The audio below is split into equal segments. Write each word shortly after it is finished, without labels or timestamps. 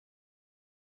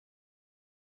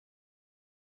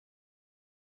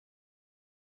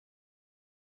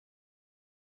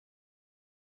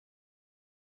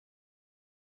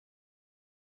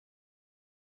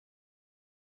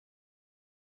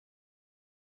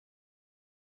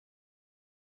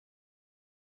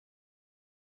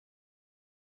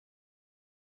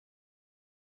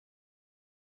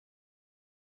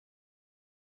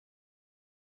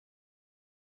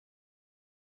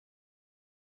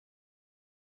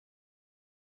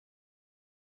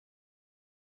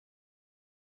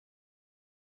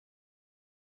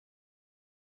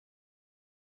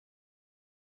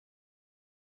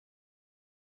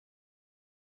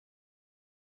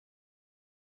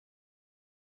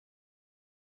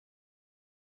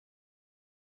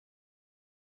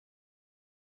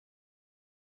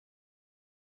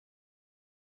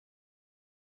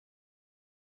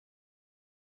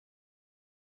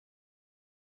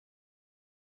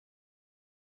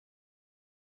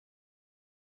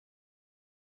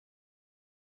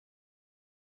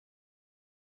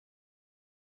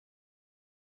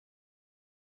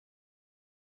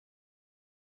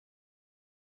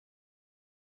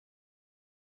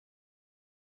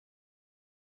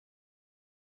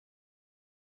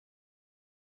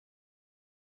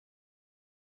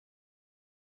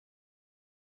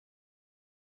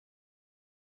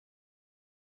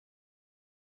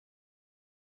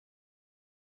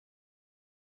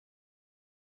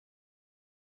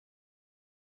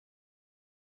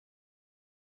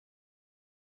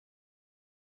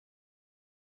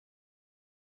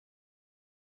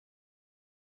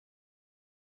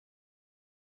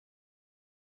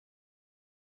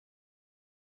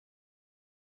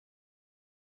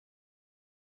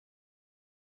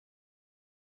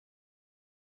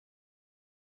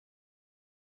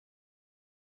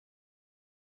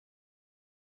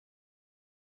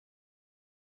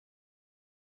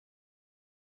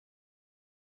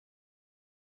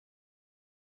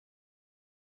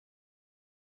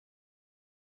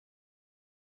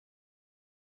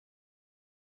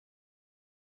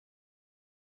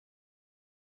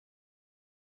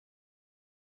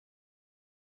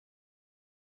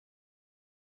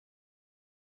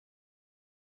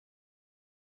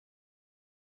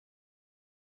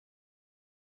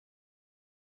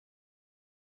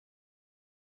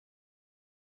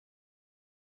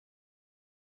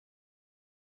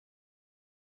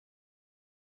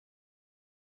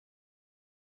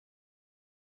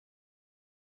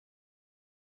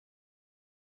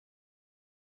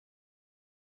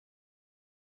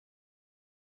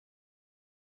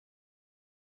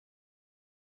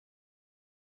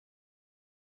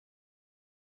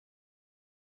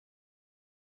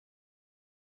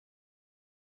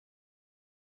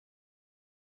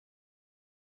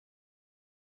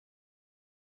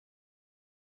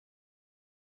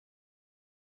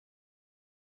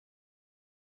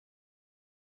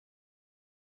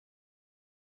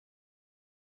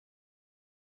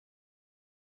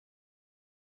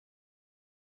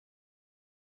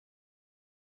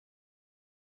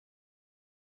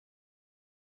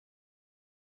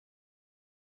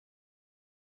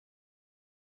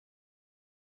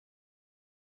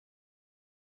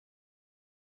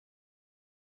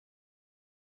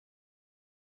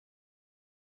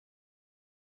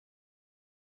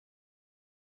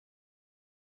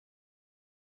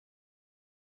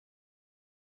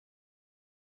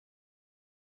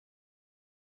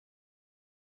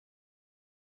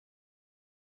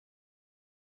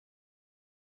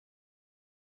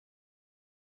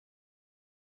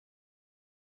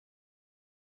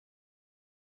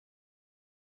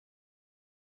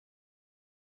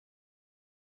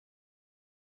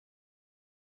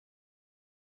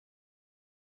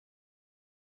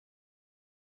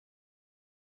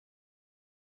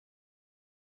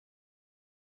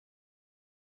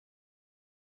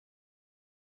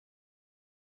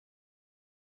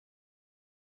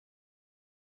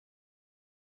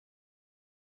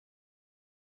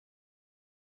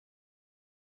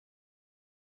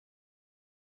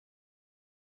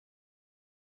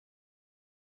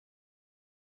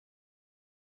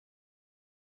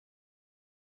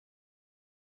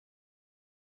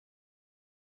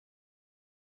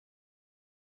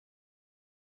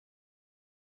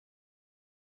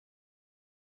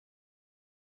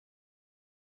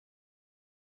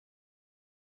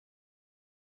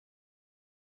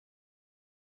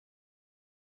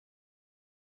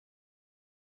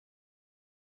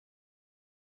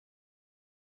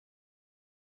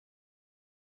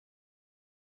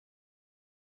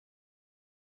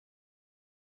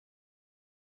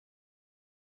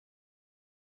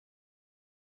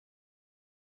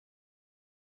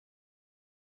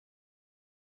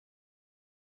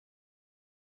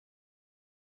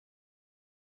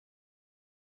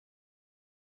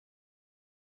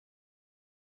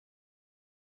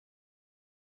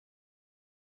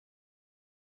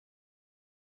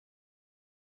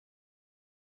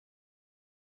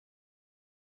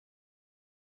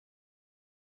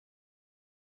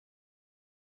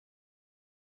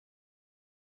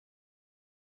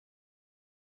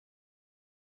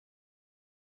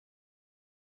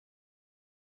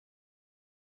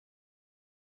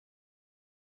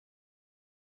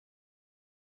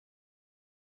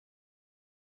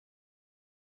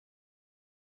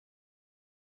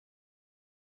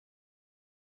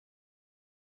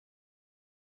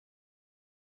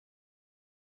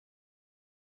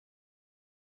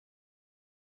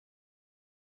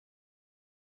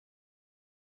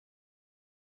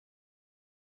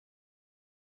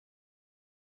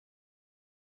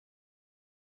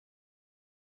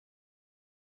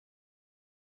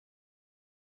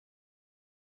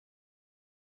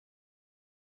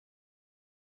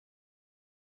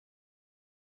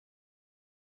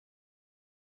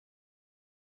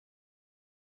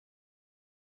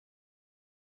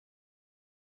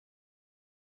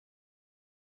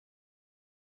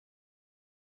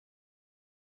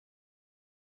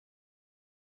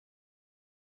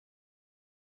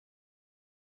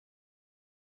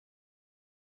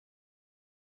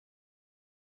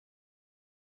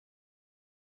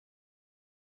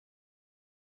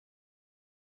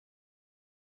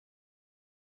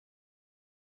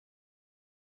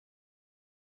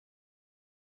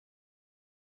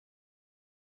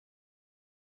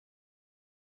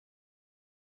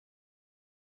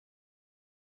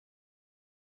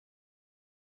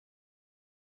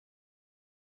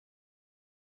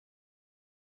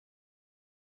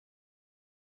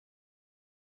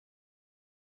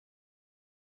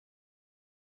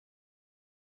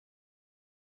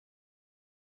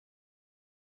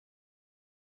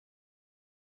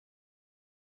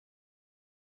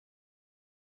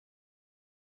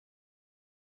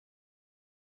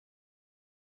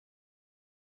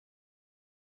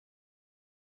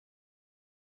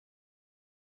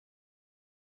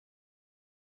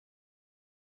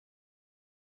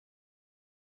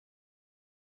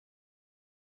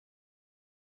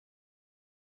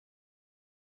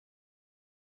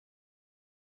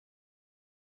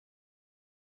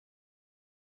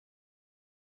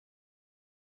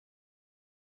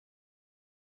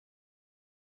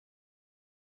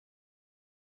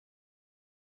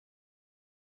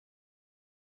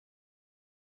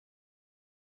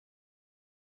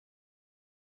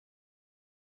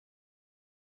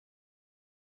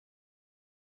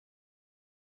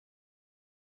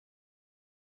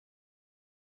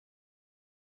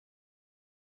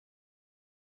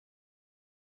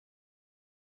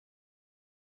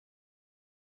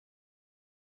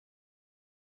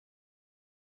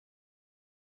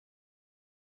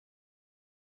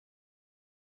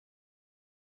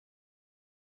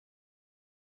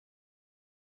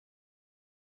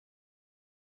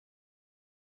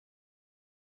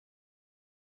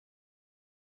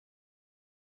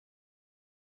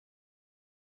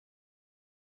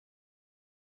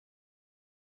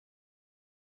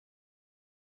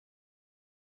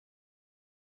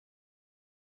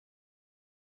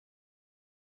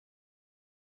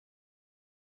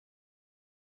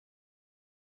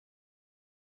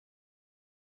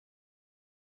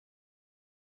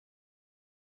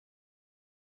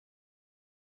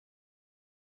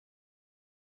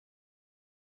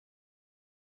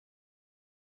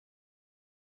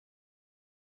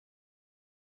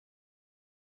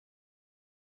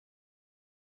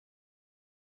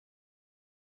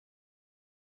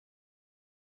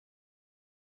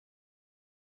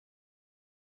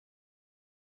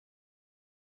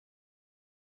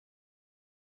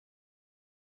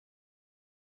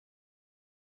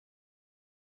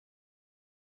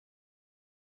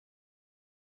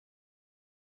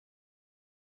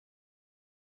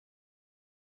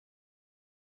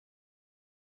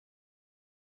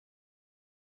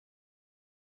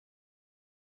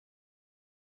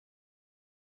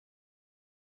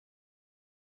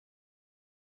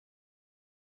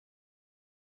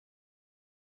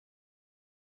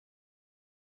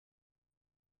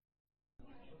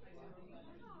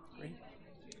Great.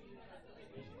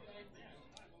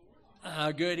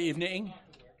 Good evening.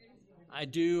 I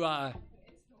do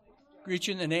greet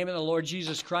you in the name of the Lord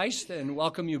Jesus Christ and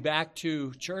welcome you back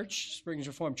to church, Springs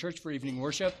Reformed Church, for evening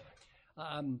worship.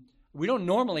 We don't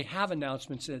normally have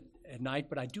announcements at night,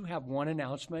 but I do have one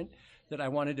announcement that I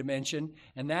wanted to mention,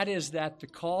 and that is that the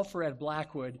call for Ed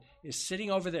Blackwood is sitting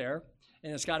over there,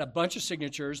 and it's got a bunch of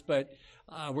signatures, but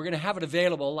we're going to have it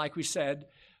available, like we said,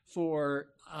 for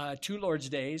 2 Lord's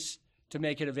Days to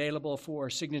make it available for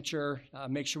signature,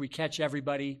 make sure we catch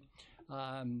everybody.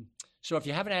 So if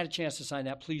you haven't had a chance to sign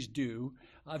that, please do.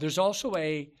 There's also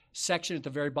a section at the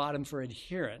very bottom for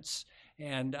adherents,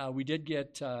 and we did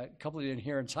get a couple of the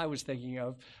adherents I was thinking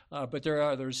of, but there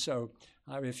are others. So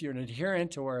if you're an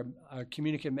adherent or a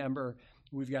communicant member,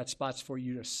 we've got spots for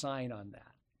you to sign on that.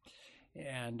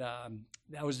 And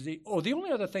that was the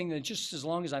only other thing that, just as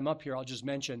long as I'm up here, I'll just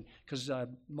mention, because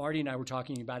Marty and I were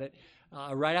talking about it.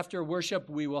 Right after worship,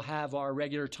 we will have our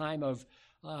regular time of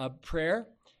prayer,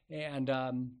 and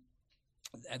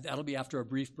that'll be after a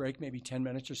brief break, maybe 10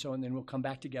 minutes or so, and then we'll come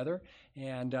back together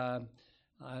and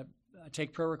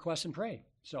take prayer requests and pray.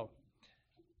 So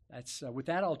that's with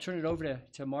that, I'll turn it over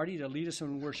to Marty to lead us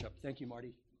in worship. Thank you,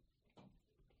 Marty.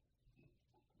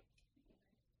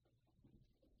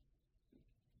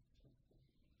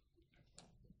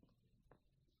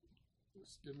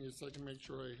 Just give me a second, make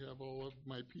sure I have all of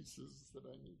my pieces that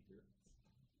I need here.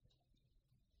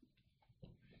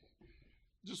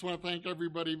 Just want to thank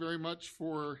everybody very much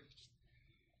for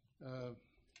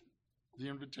the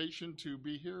invitation to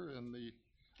be here and the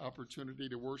opportunity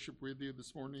to worship with you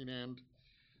this morning and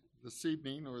this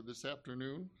evening or this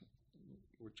afternoon,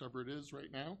 whichever it is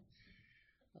right now.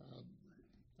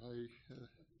 I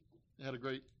had a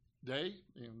great day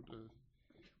and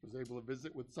was able to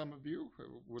visit with some of you. I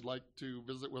would like to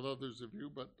visit with others of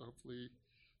you, but hopefully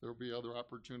there will be other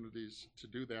opportunities to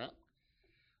do that.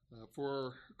 For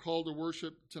our call to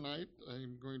worship tonight,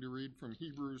 I'm going to read from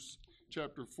Hebrews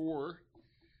chapter 4,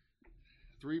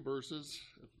 3 verses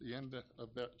at the end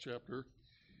of that chapter.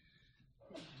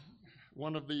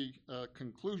 One of the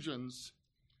conclusions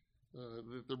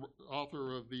that the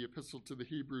author of the Epistle to the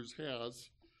Hebrews has,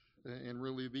 and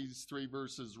really these 3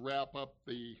 verses wrap up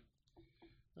the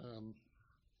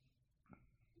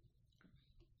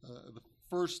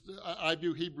first. I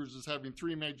view Hebrews as having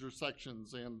 3 major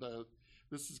sections, and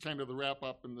this is kind of the wrap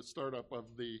up and the startup of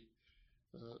the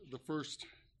first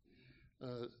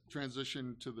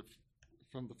transition to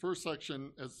from the first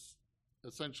section as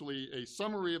essentially a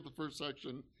summary of the first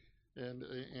section and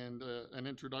an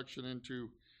introduction into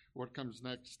what comes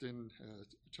next in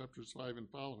chapters 5 and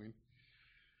following.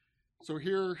 So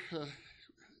here,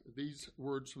 these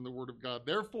words from the Word of God.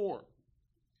 Therefore,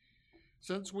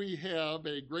 since we have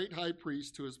a great high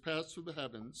priest who has passed through the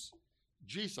heavens,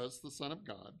 Jesus, the Son of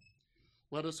God,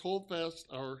 let us hold fast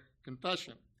our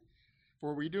confession.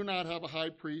 For we do not have a high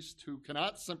priest who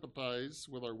cannot sympathize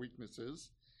with our weaknesses,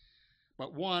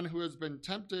 but one who has been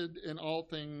tempted in all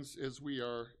things as we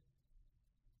are,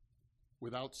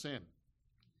 without sin.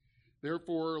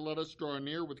 Therefore, let us draw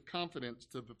near with confidence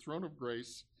to the throne of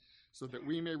grace, so that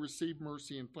we may receive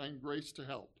mercy and find grace to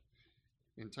help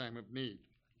in time of need.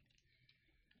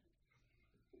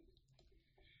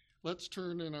 Let's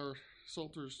turn in our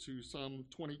Psalters to Psalm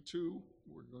 22.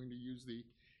 We're going to use the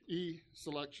E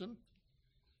selection.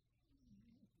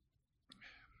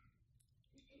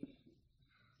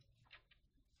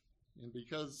 And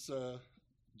because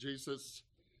Jesus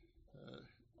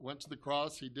went to the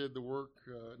cross, he did the work,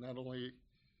 not only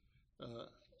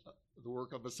the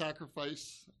work of a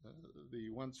sacrifice, the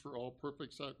once for all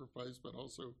perfect sacrifice, but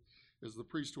also as the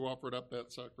priest who offered up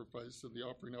that sacrifice and the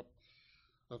offering up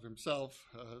of himself.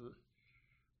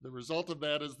 The result of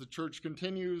that is the church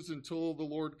continues until the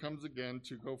Lord comes again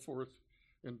to go forth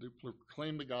and to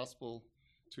proclaim the gospel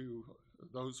to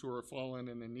those who are fallen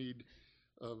and in need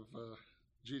of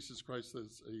Jesus Christ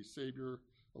as a Savior,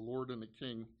 a Lord, and a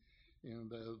King.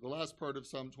 And the last part of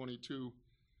Psalm 22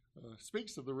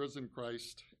 speaks of the risen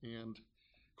Christ and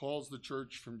calls the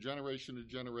church from generation to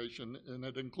generation, and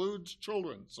it includes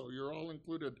children, so you're all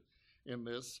included in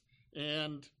this.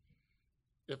 And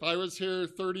if I was here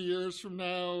 30 years from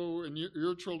now and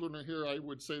your children are here, I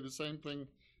would say the same thing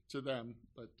to them.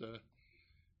 But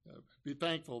be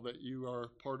thankful that you are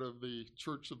part of the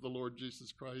church of the Lord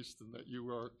Jesus Christ and that you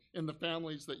are in the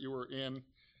families that you are in,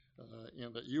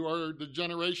 and that you are the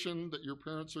generation that your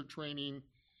parents are training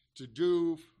to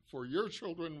do for your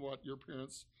children what your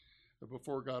parents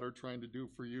before God are trying to do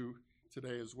for you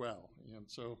today as well. And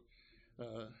so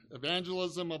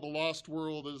evangelism of a lost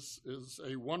world is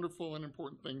a wonderful and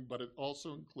important thing, but it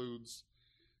also includes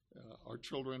Our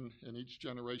children and each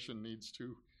generation needs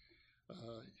to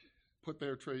put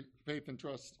their faith and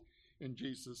trust in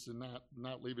Jesus and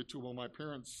not leave it to, well, my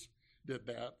parents did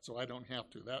that, so I don't have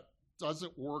to. That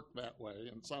doesn't work that way,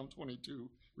 and Psalm 22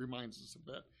 reminds us of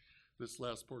that, this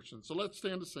last portion. So let's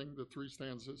stand to sing the 3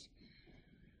 stanzas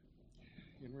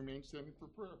and remain standing for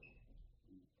prayer.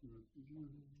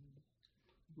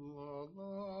 La,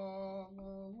 la,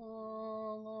 la,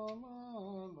 la, la,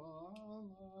 la, la.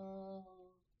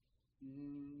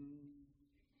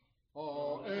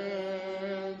 All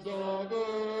ends of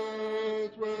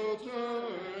earth will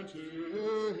turn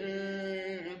to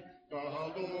him,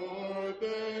 the Lord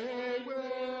they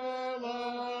will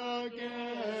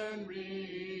again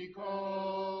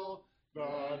recall.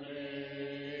 The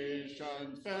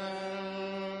nations,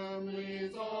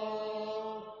 families,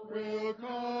 all will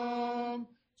come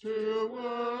to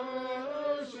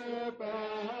worship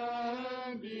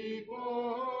and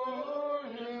before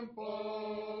him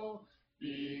fall,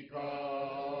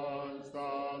 because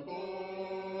the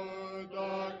Lord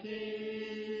the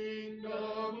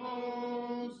kingdom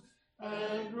owns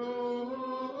and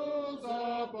rules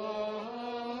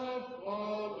above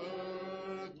all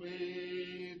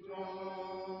earthly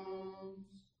thrones.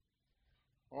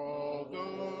 All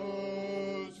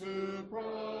those who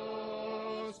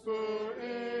prosper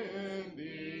in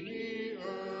the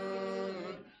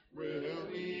earth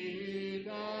will eat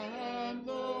and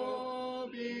low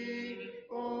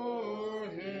before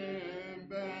him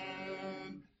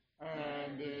bend,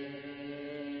 and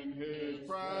in his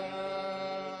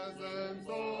presence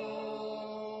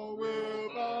all will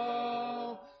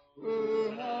bow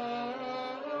who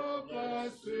have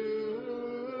blessed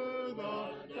to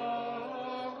the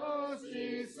dust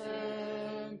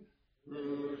descend,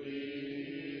 who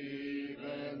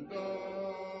even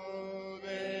though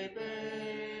they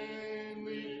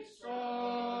vainly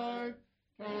strive,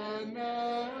 can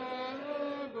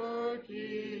never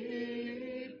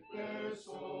keep their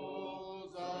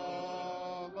souls alive.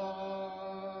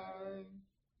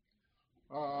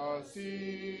 A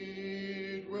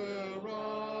seed will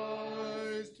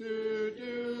rise to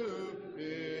do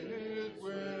his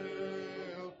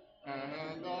will,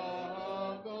 and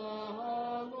of the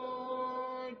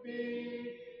Lord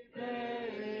be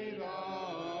made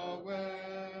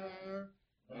aware.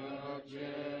 The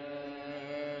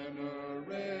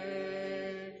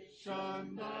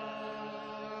generation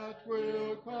that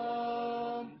will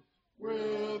come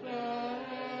will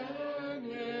then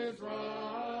his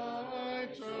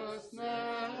righteousness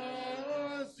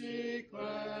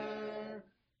declare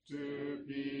to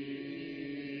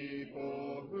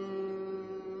people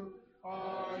who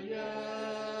are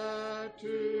yet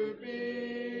to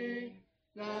be,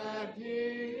 that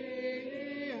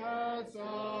he has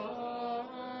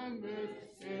done this,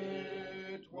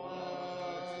 it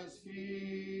was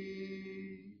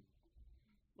he.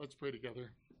 Let's pray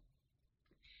together.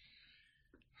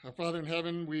 Our Father in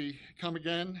heaven, we come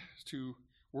again to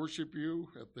worship you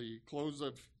at the close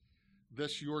of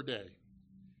this your day.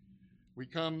 We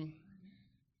come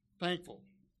thankful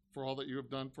for all that you have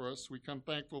done for us. We come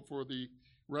thankful for the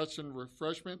rest and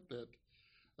refreshment that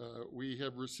we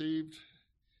have received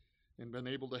and been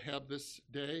able to have this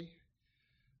day.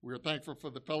 We are thankful for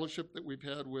the fellowship that we've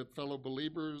had with fellow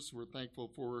believers. We're thankful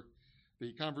for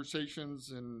the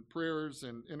conversations and prayers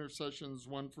and intercessions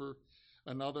one for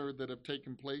another that have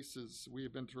taken place as we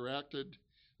have interacted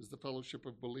as the fellowship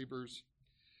of believers.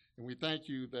 And we thank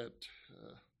you that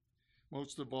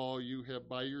most of all you have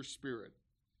by your Spirit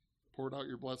poured out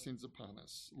your blessings upon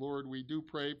us. Lord, we do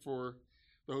pray for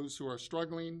those who are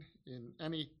struggling in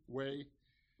any way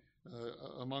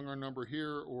among our number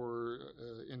here or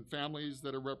in families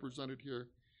that are represented here.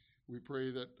 We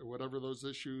pray that whatever those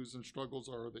issues and struggles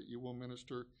are, that you will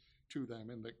minister to them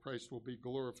and that Christ will be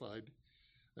glorified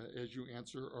as you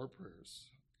answer our prayers.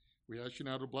 We ask you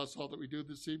now to bless all that we do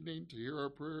this evening, to hear our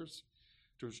prayers,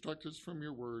 to instruct us from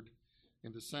your word,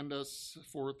 and to send us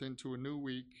forth into a new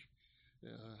week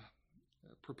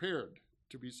prepared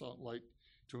to be salt and light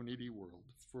to a needy world.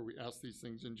 For we ask these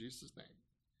things in Jesus' name.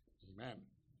 Amen.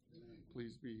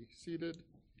 Please be seated.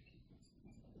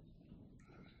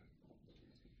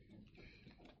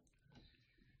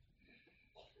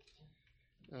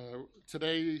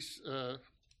 Today's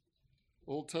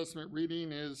Old Testament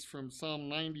reading is from Psalm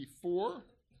 94.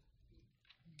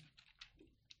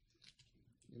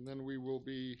 And then we will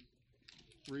be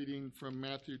reading from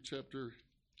Matthew chapter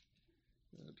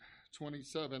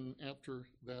 27 after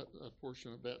that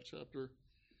portion of that chapter.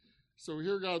 So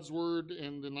hear God's word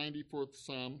in the 94th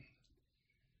Psalm.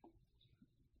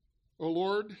 O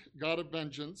Lord, God of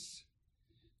vengeance,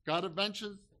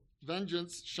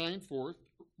 shine forth.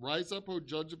 Rise up, O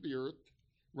judge of the earth.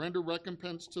 Render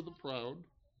recompense to the proud.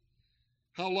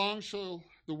 How long shall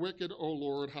the wicked, O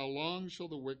Lord, how long shall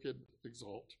the wicked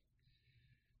exalt?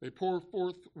 They pour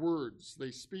forth words, they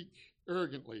speak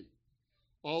arrogantly.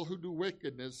 All who do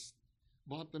wickedness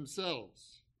vaunt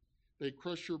themselves. They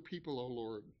crush your people, O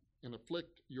Lord, and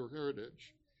afflict your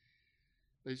heritage.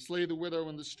 They slay the widow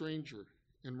and the stranger,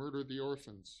 and murder the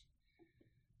orphans.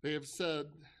 They have said,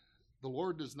 the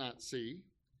Lord does not see,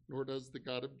 nor does the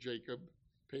God of Jacob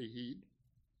pay heed.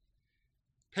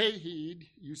 Pay heed,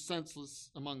 you senseless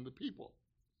among the people.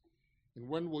 And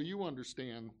when will you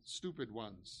understand, stupid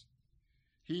ones?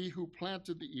 He who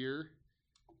planted the ear,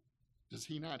 does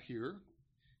he not hear?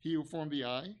 He who formed the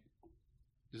eye,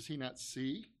 does he not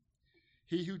see?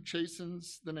 He who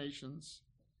chastens the nations,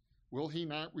 will he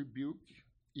not rebuke,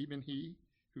 even he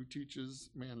who teaches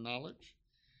man knowledge?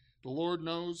 The Lord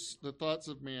knows the thoughts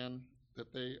of man,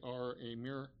 that they are a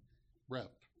mere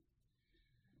breath.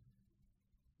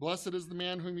 Blessed is the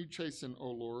man whom you chasten, O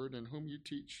Lord, and whom you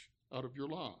teach out of your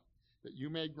law, that you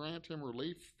may grant him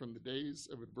relief from the days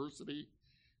of adversity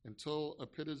until a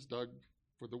pit is dug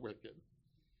for the wicked.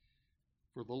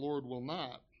 For the Lord will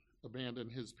not abandon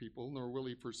his people, nor will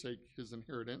he forsake his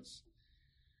inheritance.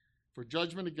 For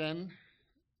judgment again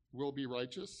will be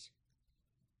righteous,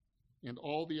 and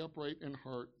all the upright in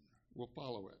heart will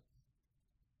follow it.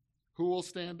 Who will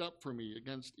stand up for me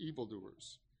against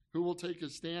evildoers? Who will take a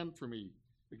stand for me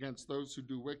against those who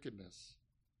do wickedness?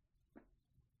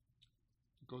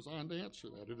 It goes on to answer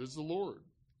that. It is the Lord.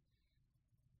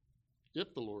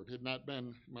 If the Lord had not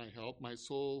been my help, my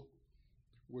soul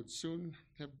would soon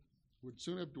have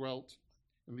dwelt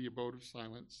in the abode of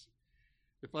silence.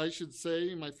 If I should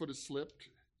say my foot has slipped,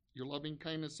 your loving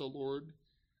kindness, O Lord,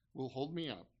 will hold me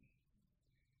up.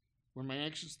 When my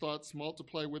anxious thoughts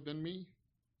multiply within me,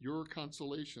 your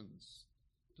consolations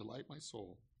delight my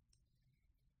soul.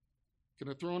 Can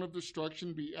a throne of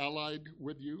destruction be allied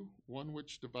with you, one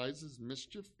which devises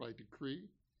mischief by decree?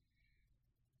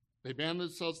 They band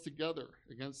themselves together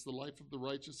against the life of the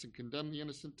righteous and condemn the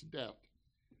innocent to death.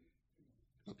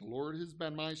 But the Lord has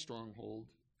been my stronghold,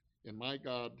 and my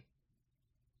God,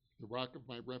 the rock of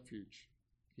my refuge.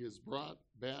 He has brought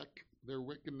back their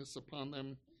wickedness upon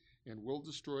them and will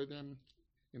destroy them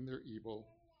in their evil.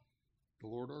 The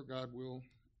Lord our God will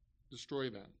destroy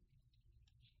them.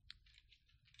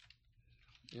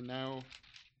 And now,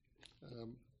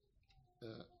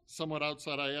 somewhat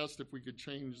outside, I asked if we could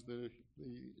change the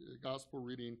gospel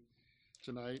reading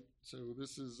tonight. So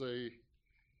this is a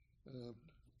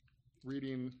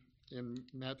reading in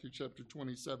Matthew chapter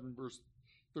 27, verse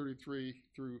 33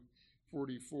 through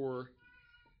 44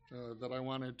 that I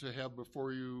wanted to have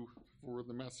before you for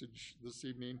the message this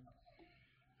evening.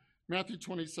 Matthew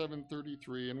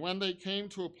 27:33, and when they came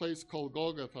to a place called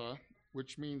Golgotha,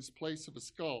 which means place of a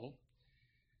skull,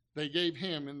 they gave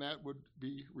him, and that would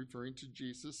be referring to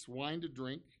Jesus, wine to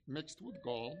drink mixed with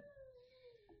gall.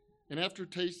 And after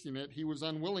tasting it, he was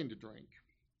unwilling to drink.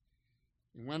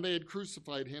 And when they had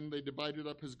crucified him, they divided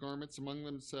up his garments among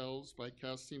themselves by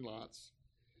casting lots.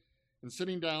 And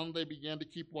sitting down, they began to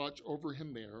keep watch over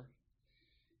him there.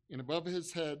 And above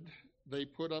his head, they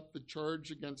put up the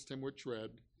charge against him, which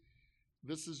read,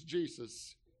 "This is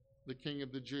Jesus, the King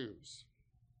of the Jews."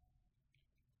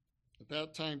 At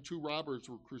that time, 2 robbers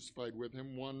were crucified with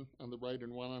him, one on the right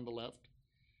and one on the left.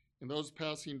 And those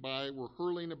passing by were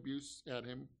hurling abuse at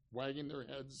him, wagging their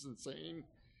heads and saying,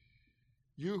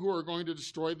 "You who are going to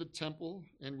destroy the temple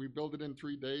and rebuild it in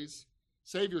 3 days,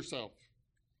 save yourself.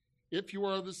 If you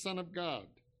are the Son of God,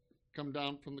 come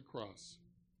down from the cross."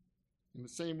 In the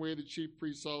same way, the chief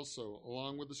priests also,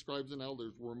 along with the scribes and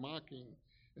elders, were mocking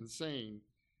and saying,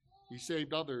 "He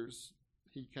saved others,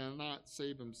 he cannot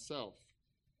save himself.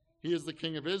 He is the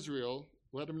King of Israel.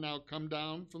 Let him now come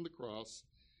down from the cross,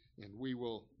 and we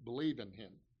will believe in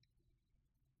him.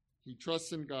 He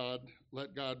trusts in God.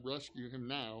 Let God rescue him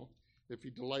now, if he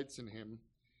delights in him.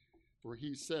 For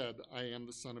he said, 'I am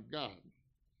the Son of God.'"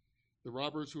 The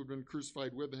robbers who had been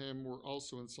crucified with him were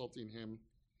also insulting him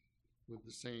with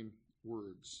the same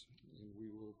words. And we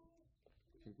will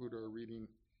conclude our reading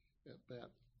at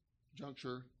that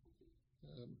juncture.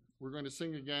 We're going to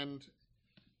sing again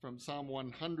from Psalm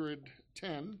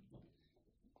 110.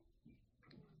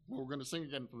 Well, we're going to sing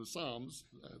again from the Psalms,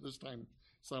 this time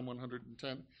Psalm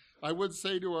 110. I would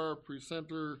say to our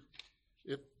presenter,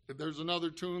 if there's another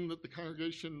tune that the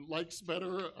congregation likes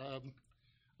better,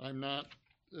 I'm not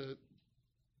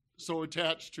so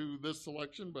attached to this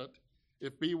selection, but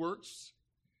if B works,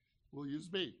 we'll use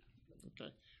B.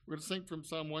 Okay. We're going to sing from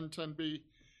Psalm 110B.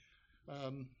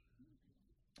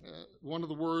 One of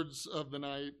the words of the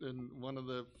night and one of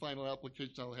the final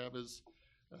applications I'll have is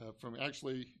from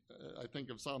actually, I think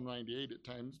of Psalm 98 at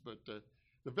times, but the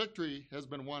victory has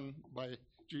been won by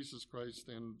Jesus Christ,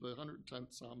 and the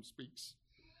 110th Psalm speaks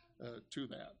to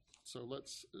that. So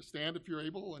let's stand if you're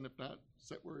able, and if not,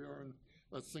 sit where you are and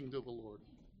let's sing to the Lord.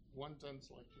 110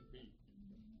 selection B.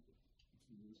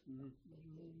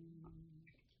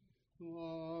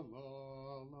 La,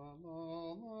 la, la, la,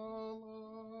 la, la,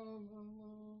 la.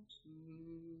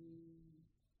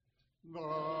 The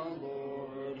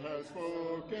Lord has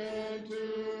spoken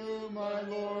to my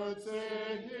Lord,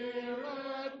 sit here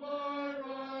at my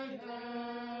right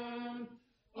hand,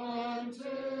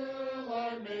 until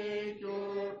I make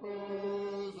your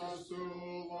foes a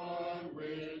stool on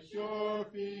which your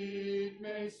feet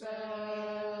may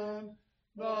stand.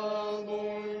 The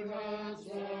Lord has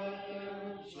won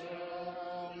and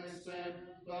shall extend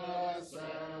the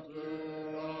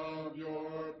scepter of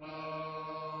your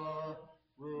power.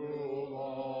 Rule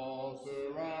all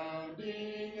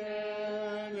surrounding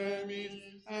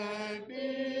enemies and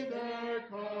be their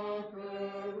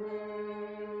conqueror.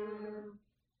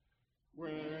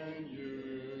 When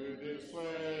you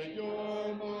display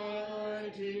your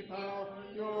mighty power,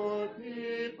 your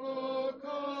people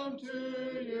come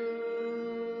to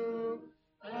you.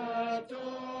 At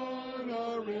dawn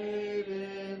arrayed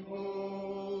in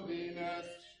holiness,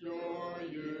 your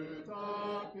youth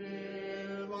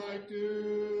appear like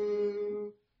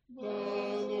dew. The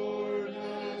Lord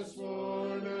has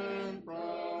sworn, and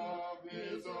from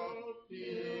his oath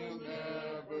he'll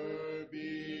never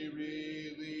be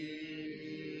released.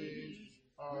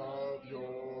 Of your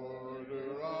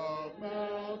order of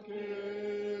Melchizedek,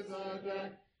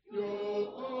 you'll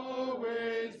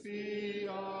always be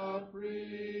a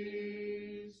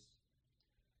priest.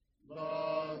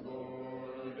 The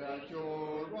Lord at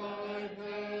your right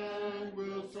hand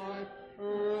will strike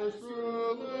earth's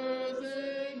rulers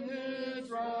in his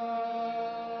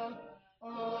wrath.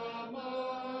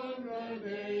 Among the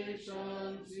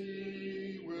nations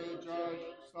he will judge,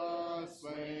 the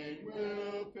slain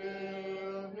will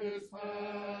fill his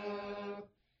path.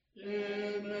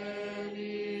 In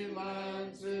many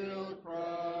lands he'll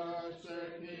crush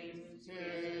their kings,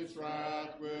 his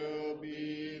wrath will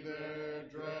be their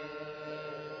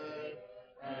dread.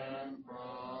 And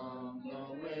from the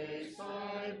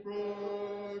wayside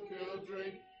brook he'll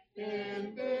drink,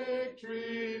 in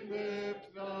victory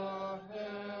lift the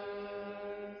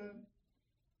head.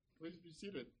 Please be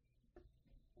seated.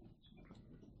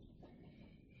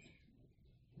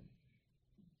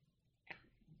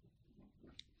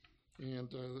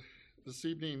 And this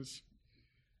evening's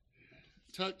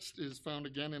text is found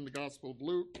again in the Gospel of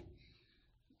Luke,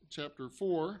 chapter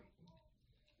 4.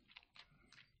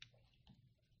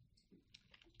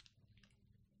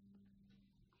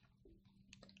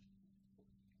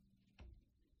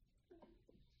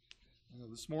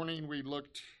 This morning we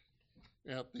looked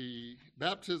at the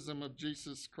baptism of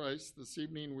Jesus Christ. This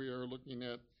evening we are looking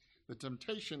at the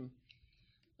temptation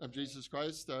of Jesus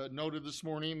Christ. Noted this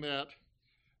morning that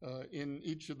in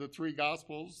each of the three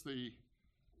Gospels, the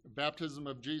baptism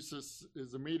of Jesus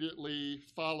is immediately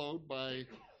followed by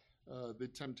the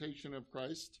temptation of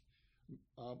Christ.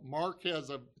 Mark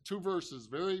has two verses,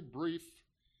 very brief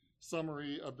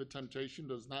summary of the temptation,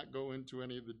 does not go into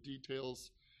any of the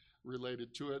details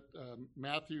related to it.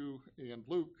 Matthew and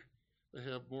Luke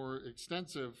have more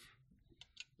extensive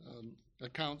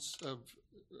accounts of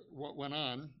what went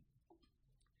on.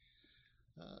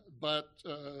 But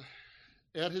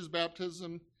at his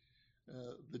baptism,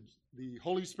 the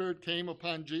Holy Spirit came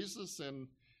upon Jesus in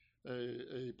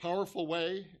a powerful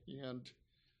way, and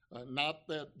not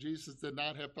that Jesus did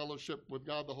not have fellowship with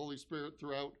God the Holy Spirit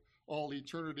throughout all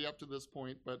eternity up to this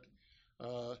point, but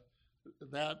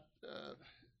that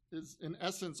is in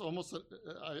essence almost,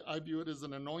 I view it as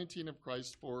an anointing of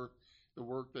Christ for the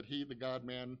work that he, the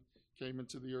God-man, came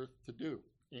into the earth to do.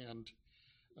 And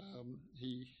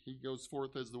he goes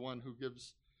forth as the one who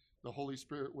gives the Holy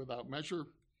Spirit without measure,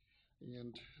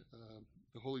 and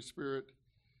the Holy Spirit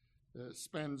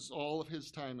spends all of his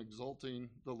time exalting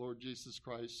the Lord Jesus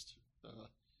Christ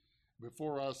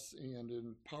before us and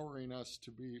empowering us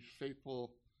to be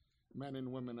faithful men and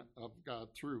women of God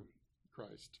through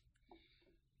Christ.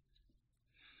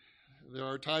 There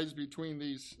are ties between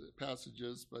these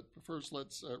passages, but first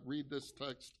let's read this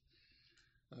text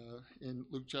in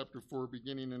Luke chapter 4,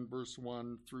 beginning in verse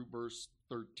 1 through verse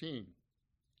 13.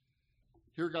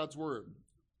 Hear God's word.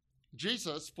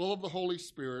 Jesus, full of the Holy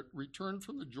Spirit, returned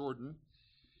from the Jordan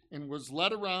and was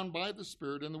led around by the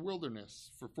Spirit in the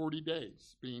wilderness for 40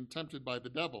 days, being tempted by the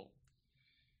devil.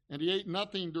 And he ate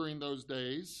nothing during those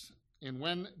days, And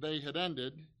when they had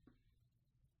ended,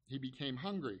 he became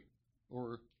hungry,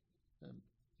 or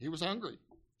he was hungry.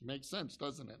 Makes sense,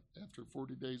 doesn't it? After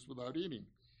 40 days without eating.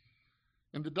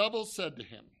 And the devil said to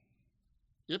him,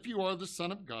 "If you are the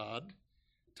Son of God,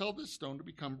 tell this stone to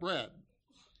become bread."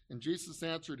 And Jesus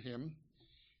answered him,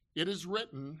 "It is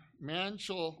written, man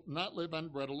shall not live on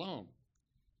bread alone."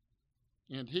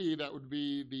 And he, that would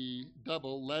be the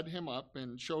devil, led him up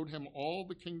and showed him all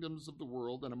the kingdoms of the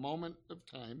world in a moment of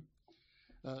time.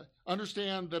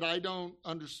 Understand that I don't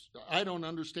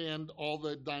understand all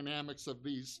the dynamics of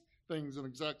these things and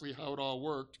exactly how it all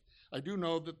worked. I do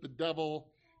know that the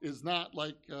devil is not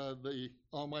like the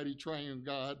almighty triune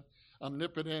God,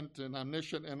 omnipotent and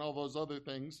omniscient and all those other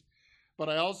things. But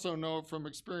I also know from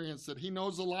experience that he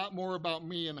knows a lot more about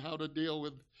me and how to deal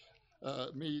with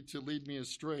me to lead me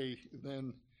astray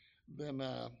than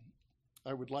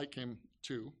I would like him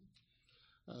to.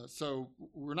 So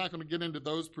we're not going to get into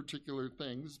those particular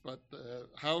things, but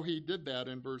how he did that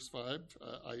in verse 5,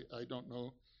 I don't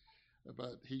know.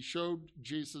 But he showed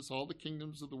Jesus all the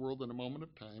kingdoms of the world in a moment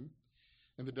of time.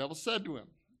 And the devil said to him,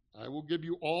 "I will give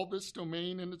you all this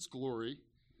domain and its glory,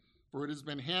 for it has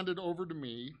been handed over to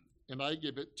me, and I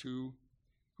give it to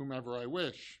whomever I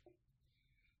wish.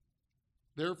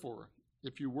 Therefore,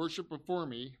 if you worship before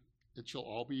me, it shall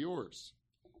all be yours."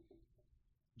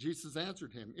 Jesus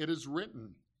answered him, "It is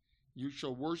written, you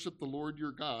shall worship the Lord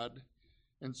your God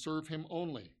and serve him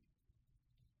only."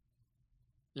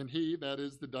 And he, that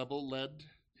is the devil, led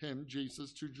him,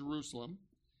 Jesus, to Jerusalem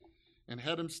and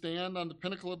had him stand on the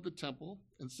pinnacle of the temple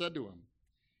and said to him,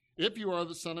 "If you are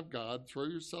the Son of God, throw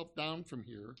yourself down from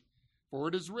here, for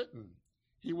it is written,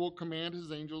 he will command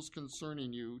his angels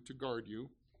concerning you to guard you,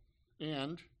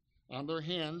 and on their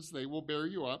hands they will bear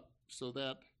you up, so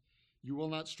that you will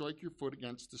not strike your foot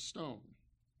against a stone."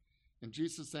 And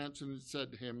Jesus answered and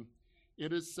said to him,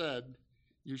 "It is said,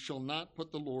 you shall not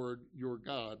put the Lord your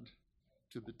God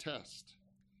to the test."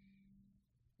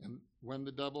 And when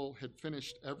the devil had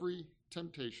finished every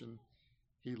temptation,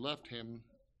 he left him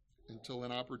until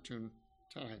an opportune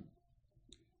time,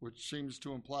 which seems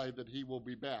to imply that he will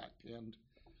be back. And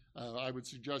I would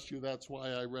suggest to you that's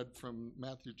why I read from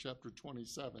Matthew chapter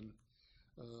 27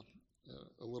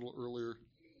 a little earlier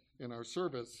in our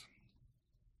service.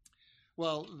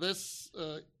 Well, this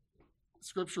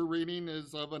scripture reading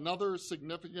is of another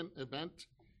significant event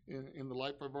in the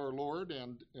life of our Lord,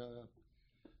 and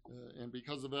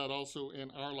because of that also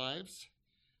in our lives.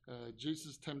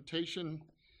 Jesus' temptation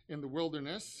in the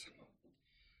wilderness.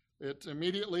 It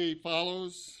immediately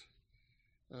follows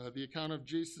the account of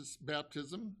Jesus'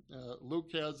 baptism.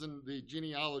 Luke has in the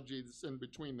genealogy that's in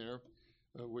between there,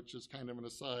 which is kind of an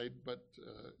aside, but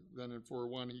then in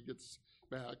 4:1 he gets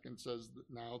back and says that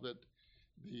now that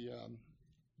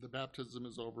the baptism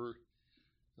is over,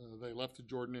 they left the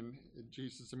Jordan, and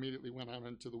Jesus immediately went out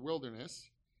into the wilderness.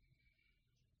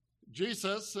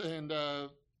 Jesus, and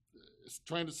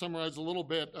trying to summarize a little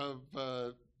bit of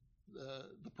the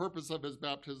purpose of his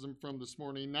baptism from this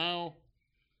morning, now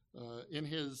in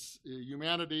his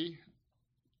humanity,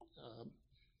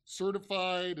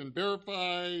 certified and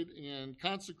verified and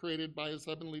consecrated by his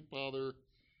heavenly Father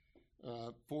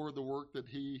for the work that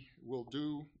he will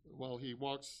do while he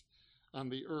walks on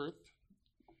the earth,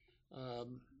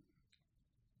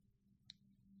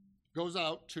 goes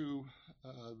out to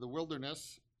the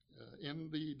wilderness in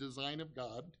the design of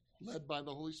God, led by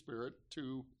the Holy Spirit,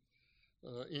 to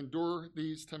endure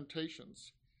these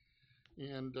temptations.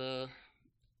 And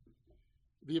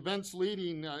the events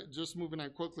leading, just moving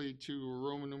on quickly to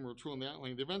Roman numeral 2 on the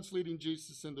outline, the events leading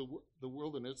Jesus into the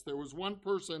wilderness, there was one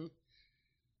person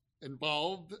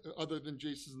involved other than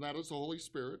Jesus, and that is the Holy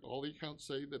Spirit. All the accounts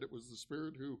say that it was the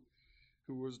Spirit who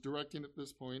was directing at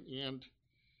this point. And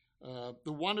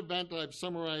the one event I've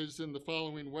summarized in the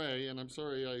following way, and I'm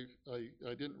sorry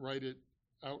I didn't write it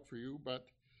out for you, but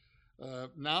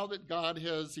now that God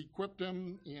has equipped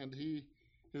him and he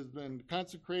has been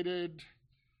consecrated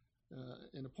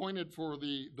and appointed for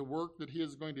the work that he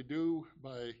is going to do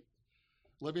by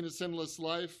living a sinless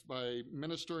life, by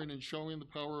ministering and showing the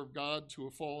power of God to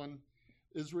a fallen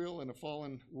Israel and a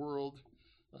fallen world,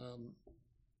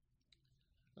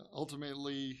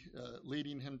 ultimately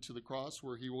leading him to the cross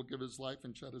where he will give his life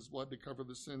and shed his blood to cover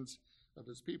the sins of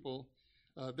his people.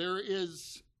 There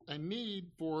is a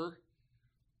need for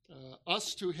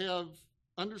us to have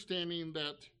understanding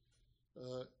that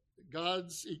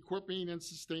God's equipping and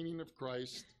sustaining of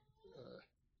Christ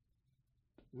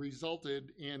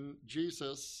resulted in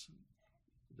Jesus,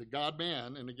 the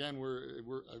God-man, and again,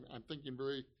 I'm thinking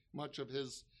very much of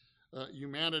his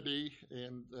humanity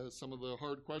and some of the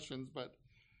hard questions, but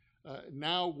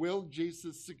Now, will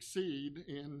Jesus succeed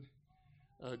in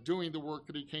doing the work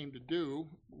that he came to do,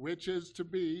 which is to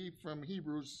be, from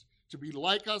Hebrews, to be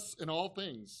like us in all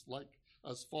things, like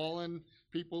us fallen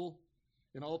people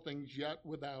in all things, yet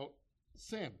without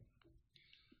sin.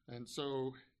 And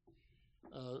so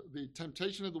the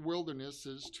temptation of the wilderness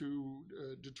is to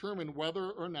determine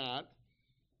whether or not,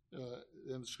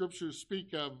 and the scriptures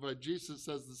speak of Jesus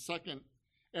as the second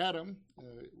Adam.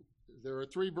 There are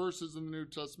 3 verses in the New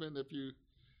Testament if you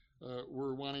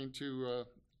were wanting to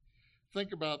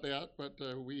think about that, but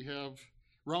we have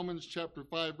Romans chapter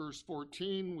 5, verse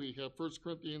 14. We have 1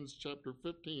 Corinthians chapter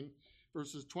 15,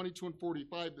 verses 22 and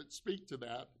 45 that speak to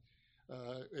that,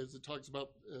 as it talks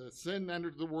about sin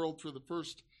entered the world through the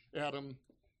first Adam,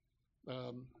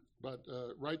 but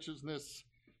righteousness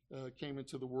came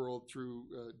into the world through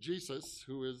Jesus,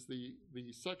 who is the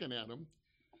second Adam.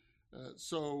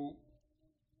 So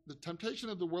the temptation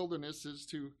of the wilderness is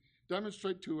to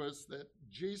demonstrate to us that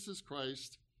Jesus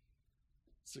Christ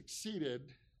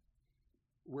succeeded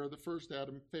where the first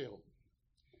Adam failed.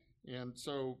 And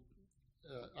so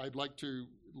I'd like to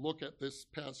look at this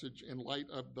passage in light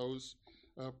of those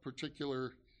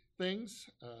particular things.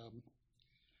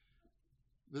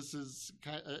 This is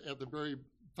at the very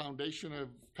foundation of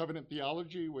covenant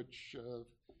theology, which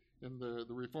in the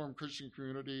Reformed Christian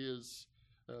community is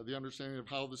the understanding of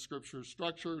how the Scripture is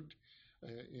structured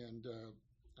and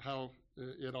how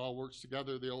it all works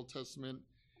together. The Old Testament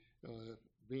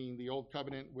being the Old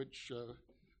Covenant, which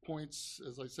points,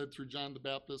 as I said, through John the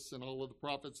Baptist and all of the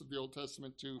prophets of the Old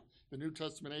Testament to the New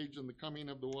Testament age and the coming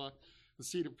of the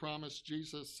seed of promise,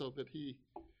 Jesus, so that he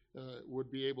would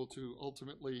be able to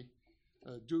ultimately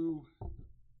do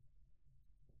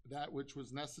that which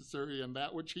was necessary and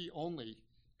that which he only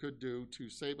could do to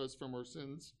save us from our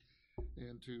sins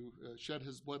and to shed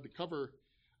his blood to cover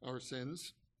our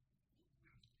sins.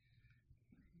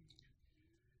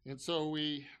 And so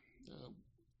we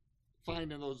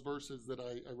find in those verses that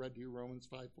I read to you, Romans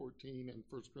 5:14 and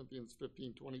 1 Corinthians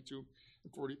 15:22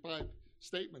 and 45,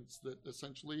 statements that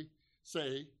essentially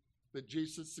say that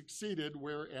Jesus succeeded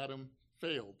where Adam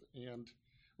failed. And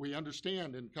we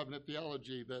understand in covenant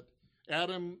theology that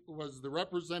Adam was the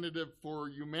representative for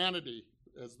humanity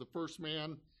as the first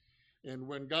man. And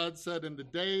when God said, in the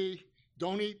day,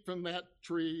 don't eat from that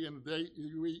tree, and the day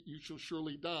you eat, you shall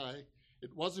surely die,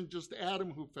 it wasn't just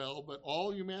Adam who fell, but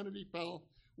all humanity fell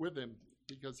with him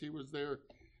because he was their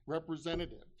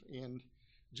representative. And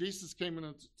Jesus came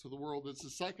into the world as the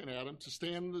second Adam to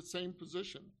stand in the same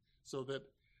position so that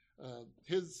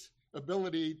his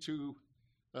ability to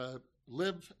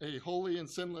live a holy and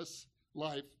sinless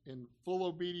life in full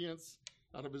obedience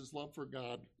out of his love for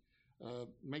God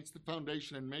makes the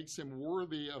foundation and makes him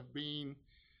worthy of being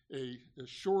a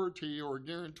surety or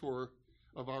guarantor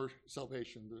of our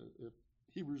salvation.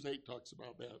 Hebrews 8 talks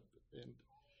about that, and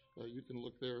you can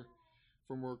look there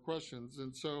for more questions.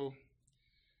 And so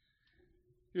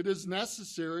it is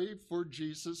necessary for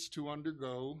Jesus to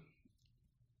undergo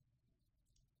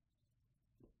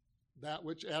that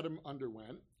which Adam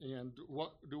underwent. And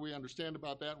what do we understand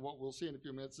about that? What we'll see in a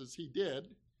few minutes is he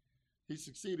did. He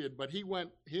succeeded, but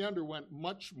he underwent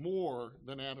much more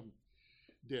than Adam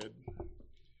did.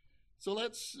 So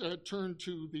let's turn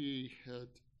to the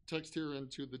text here and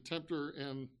to the tempter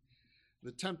and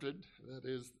the tempted. That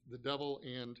is the devil,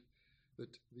 and the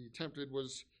tempted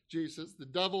was Jesus. The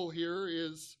devil here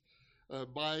is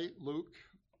by Luke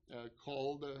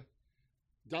called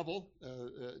devil.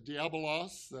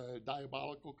 Diabolos,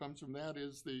 diabolical comes from that,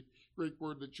 is the Greek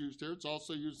word that's used here. It's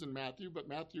also used in Matthew, but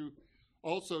Matthew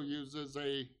also uses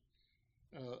a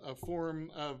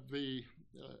form of the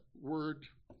word,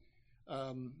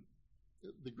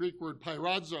 the Greek word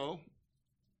pyrazo,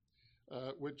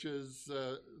 which is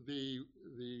the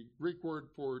Greek word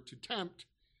for to tempt.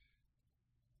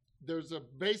 There's a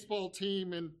baseball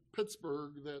team in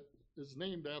Pittsburgh that is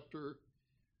named after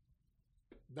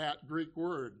that Greek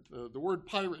word. The word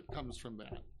pirate comes from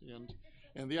that.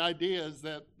 And the idea is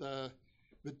that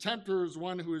the tempter is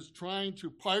one who is trying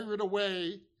to pirate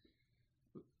away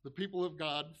the people of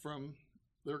God from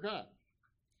their God.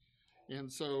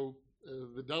 And so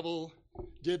the devil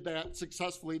did that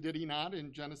successfully, did he not,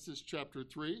 in Genesis chapter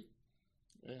 3?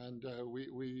 And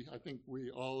I think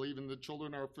we all, even the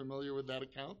children, are familiar with that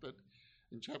account, that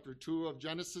in chapter 2 of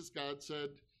Genesis, God said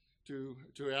to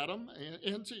Adam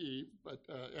and to Eve, but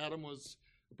Adam was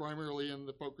primarily in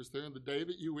the focus there, in the day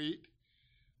that you eat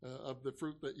of the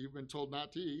fruit that you've been told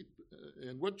not to eat.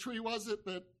 And what tree was it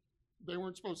that they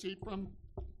weren't supposed to eat from?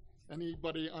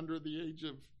 Anybody under the age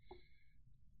of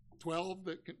 12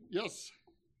 that can? Yes.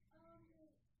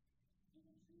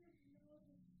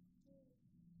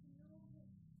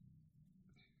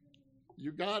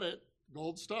 you got it,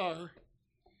 gold star,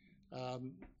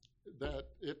 that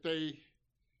if they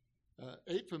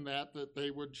ate from that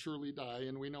they would surely die,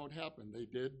 and we know it happened. They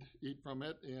did eat from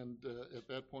it, and at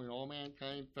that point all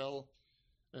mankind fell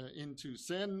into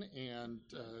sin, and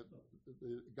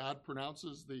God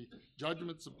pronounces the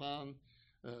judgments upon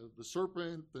the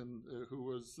serpent, and who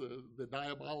was the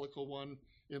diabolical one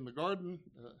in the garden.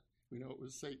 We know it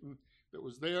was Satan that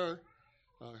was there.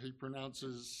 He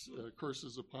pronounces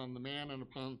curses upon the man and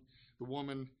upon the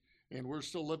woman, and we're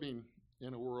still living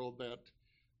in a world that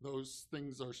those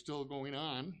things are still going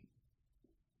on.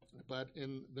 But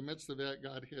in the midst of that,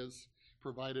 God has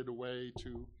provided a way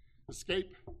to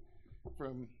escape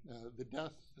from the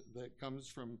death that comes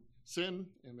from sin,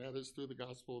 and that is through the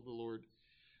gospel of the Lord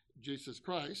Jesus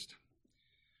Christ.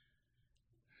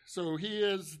 So he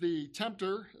is the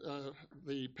tempter,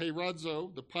 the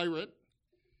peirazo, the pirate,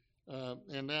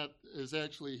 and that is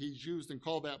actually, he's used and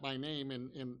called that by name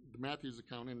in Matthew's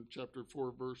account in chapter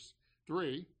 4, verse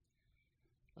 3.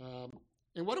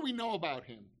 And what do we know about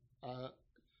him?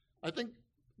 I think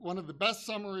one of the best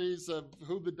summaries of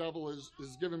who the devil is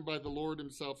given by the Lord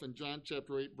himself in John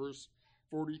chapter 8, verse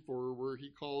 44, where he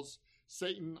calls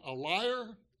Satan a liar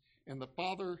and the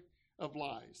father of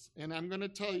lies. And I'm going to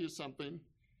tell you something.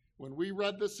 When we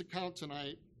read this account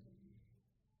tonight,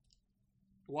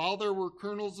 while there were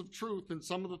kernels of truth in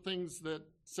some of the things that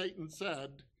Satan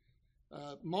said,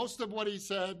 most of what he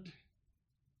said,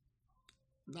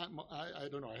 I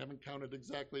don't know, I haven't counted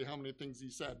exactly how many things he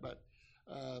said, but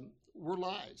were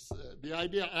lies. The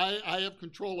idea, I have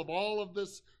control of all of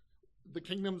this, the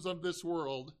kingdoms of this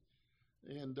world,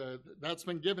 and that's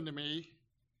been given to me,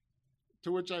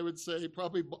 to which I would say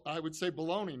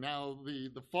baloney. Now,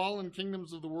 the fallen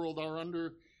kingdoms of the world are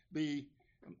under the,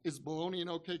 is baloney an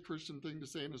okay Christian thing to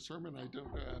say in a sermon? I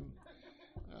don't,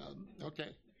 okay,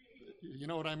 you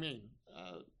know what I mean.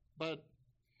 But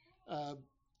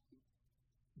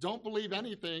don't believe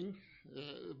anything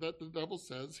that the devil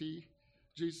says.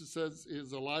 Jesus says,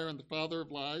 is a liar and the father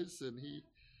of lies, and he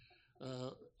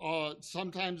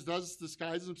sometimes does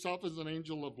disguise himself as an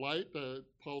angel of light.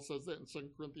 Paul says that in 2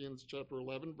 Corinthians chapter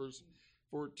 11, verse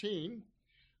 14.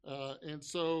 And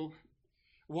so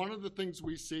one of the things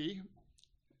we see,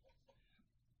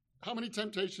 how many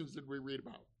temptations did we read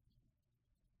about?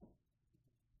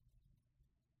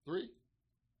 3?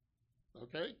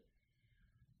 Okay.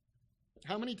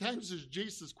 How many times does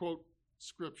Jesus quote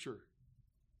Scripture?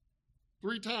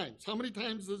 3 times. How many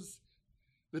times does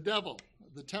the devil,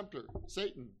 the tempter,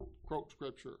 Satan, quote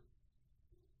Scripture?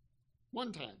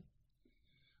 1 time.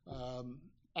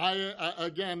 I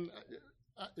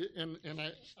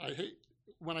hate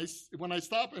when I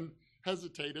stop and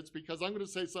hesitate. It's because I'm going to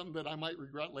say something that I might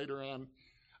regret later on.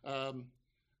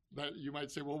 That you might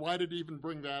say, well, why did he even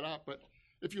bring that up? But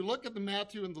if you look at the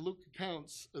Matthew and the Luke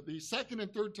accounts, the second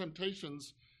and third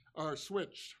temptations are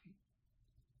switched.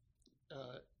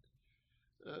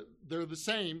 They're the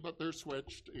same, but they're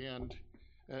switched. And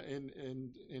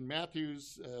in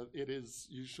Matthew's, it is,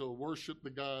 you shall worship the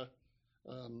God.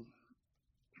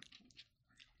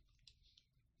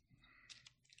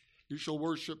 You shall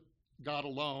worship God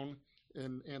alone.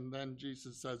 And then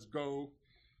Jesus says, go,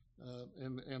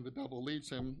 and the devil leaves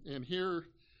him. And here,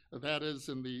 that is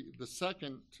in the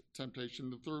second temptation.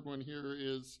 The third one here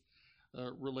is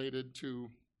related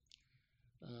to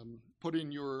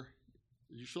putting your,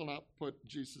 you shall not put,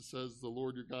 Jesus says, the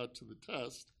Lord your God to the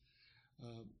test.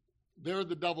 There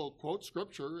the devil quotes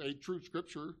Scripture, a true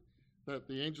Scripture, that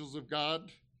the angels of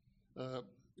God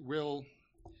will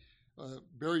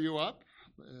bear you up,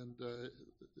 and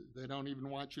they don't even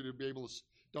want you to be able to,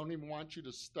 don't even want you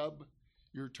to stub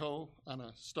your toe on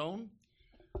a stone.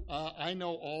 I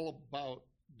know all about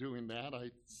doing that.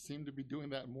 I seem to be doing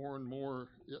that more and more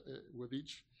with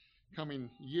each coming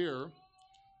year.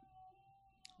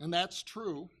 And that's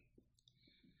true.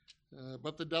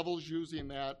 But the devil's using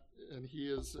that, and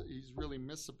he's really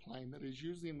misapplying that. He's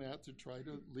using that to try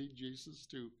to lead Jesus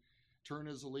to turn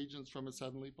his allegiance from his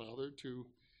heavenly Father to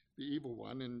the evil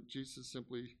one. And Jesus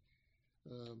simply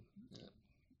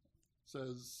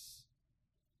says,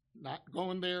 not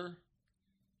going there,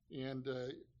 and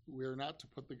we're not to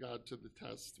put the God to the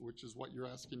test, which is what you're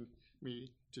asking me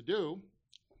to do.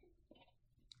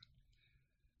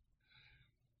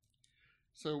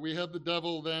 So we have the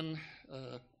devil then,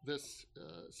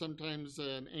 sometimes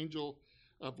an angel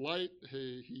of light.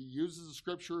 He uses the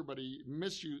Scripture, but he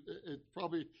misuses. It's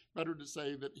probably better to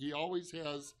say that he always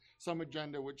has some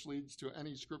agenda which leads to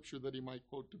any Scripture that he might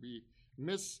quote to be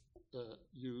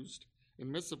misused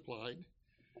and misapplied.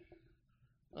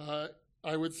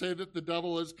 I would say that the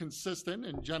devil is consistent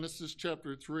in Genesis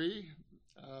chapter 3.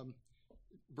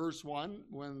 verse 1,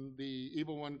 when the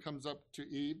evil one comes up to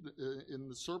Eve in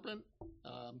the serpent,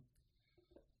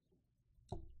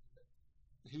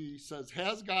 he says,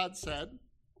 "Has God said?"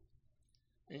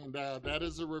 And that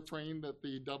is a refrain that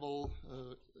the devil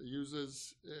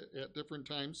uses at different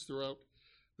times throughout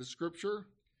the scripture.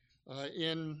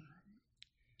 In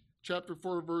chapter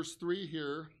 4, verse 3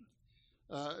 here,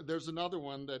 there's another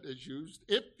one that is used.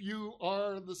 "If you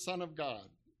are the Son of God,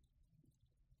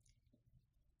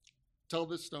 tell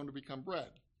this stone to become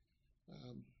bread."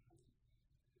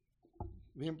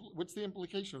 What's the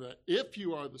implication of that? If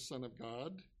you are the Son of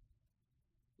God,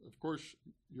 of course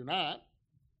you're not.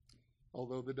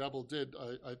 Although the devil did,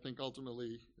 I think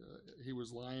ultimately he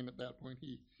was lying at that point.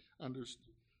 He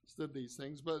understood these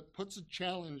things, but puts a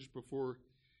challenge before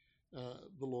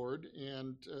the Lord,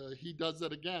 and he does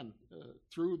that again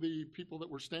through the people that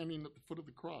were standing at the foot of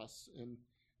the cross in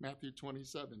Matthew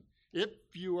 27.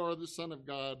 "If you are the Son of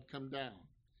God, come down."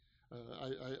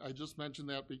 I just mentioned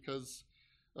that because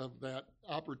of that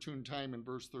opportune time in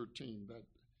verse 13, that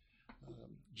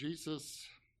Jesus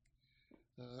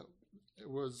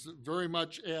was very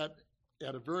much at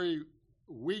a very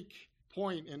weak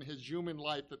point in his human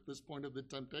life at this point of the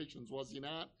temptations, was he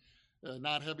not?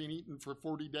 Not having eaten for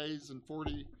 40 days and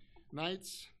 40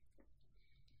 nights.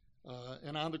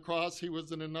 And on the cross, he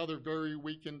was in another very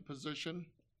weakened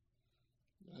position,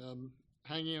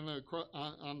 hanging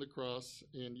on the cross.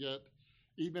 And yet,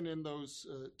 even in those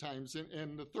times,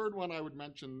 and the third one I would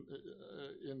mention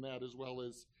in that as well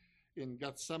is in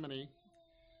Gethsemane,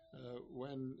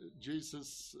 when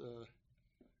Jesus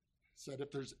said,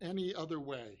 "If there's any other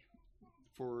way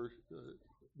for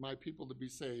my people to be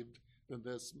saved than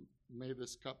this, may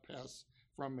this cup pass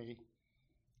from me."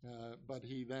 But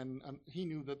he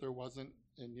knew that there wasn't,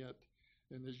 and yet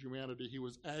in his humanity he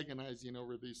was agonizing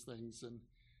over these things,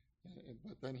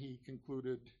 but then he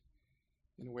concluded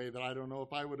in a way that I don't know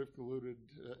if I would have concluded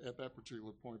at that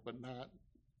particular point, but not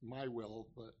my will,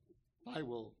 but thy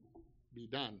will be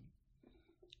done.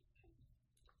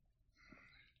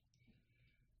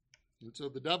 And so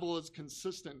the devil is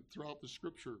consistent throughout the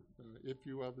scripture. If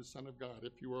you are the Son of God,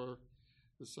 if you are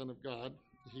the Son of God,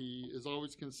 he is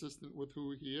always consistent with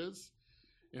who he is.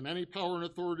 And any power and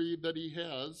authority that he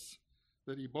has,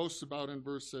 that he boasts about in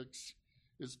verse 6,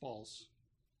 is false.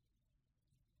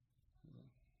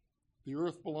 The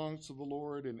earth belongs to the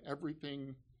Lord and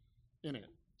everything in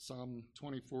it. Psalm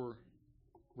 24,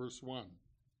 verse 1.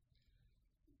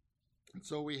 And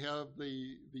so we have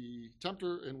the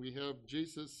tempter and we have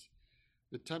Jesus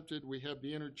the tempted. We have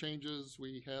the interchanges.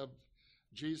 We have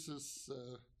Jesus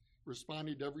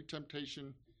responding to every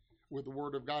temptation with the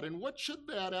word of God. And what should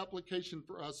that application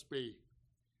for us be?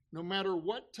 No matter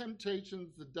what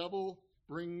temptations the devil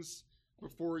brings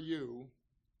before you,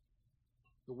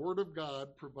 the word of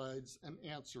God provides an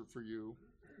answer for you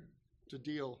to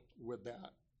deal with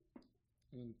that.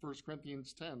 In 1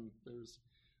 Corinthians 10, there's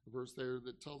a verse there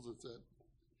that tells us that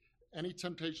any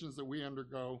temptations that we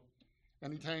undergo,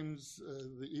 any times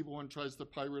the evil one tries to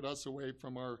pirate us away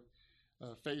from our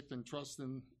faith and trust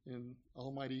in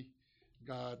Almighty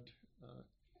God,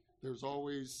 there's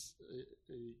always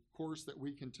a course that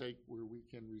we can take where we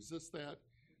can resist that.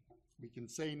 We can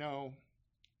say no.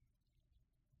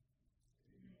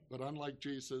 But unlike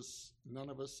Jesus, none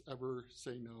of us ever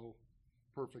say no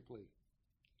perfectly.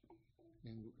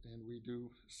 And we do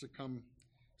succumb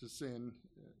to sin,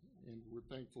 and we're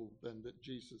thankful then that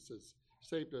Jesus has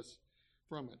saved us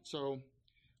from it. So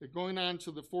going on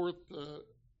to the fourth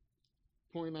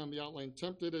point on the outline,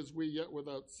 tempted as we yet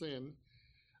without sin.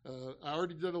 I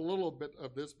already did a little bit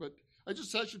of this, but I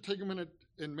just asked you to take a minute,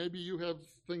 and maybe you have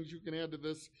things you can add to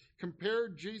this. Compare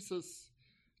Jesus'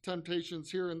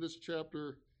 temptations here in this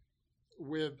chapter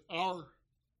with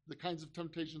the kinds of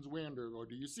temptations we undergo.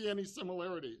 Do you see any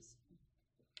similarities?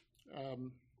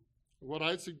 What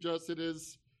I suggested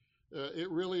is it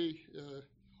really,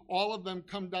 all of them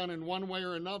come down in one way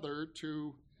or another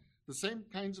to the same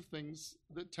kinds of things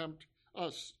that tempt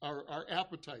us, our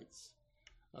appetites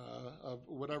of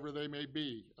whatever they may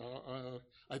be.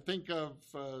 I think of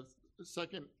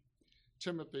 2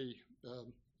 Timothy,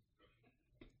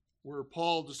 where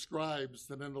Paul describes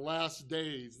that in the last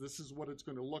days, this is what it's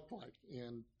going to look like.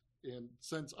 And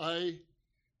since I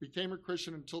became a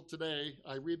Christian until today,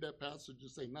 I read that passage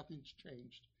and say nothing's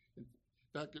changed. In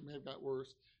fact, it may have got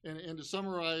worse. And to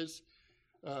summarize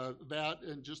that,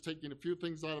 and just taking a few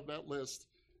things out of that list,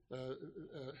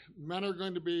 men are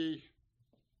going to be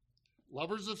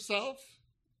lovers of self,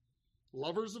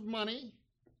 lovers of money,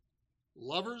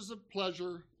 lovers of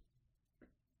pleasure,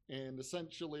 and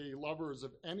essentially lovers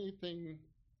of anything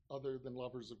other than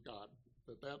lovers of God.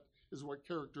 That is what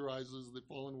characterizes the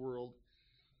fallen world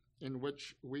in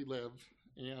which we live.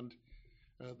 And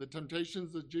the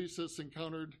temptations that Jesus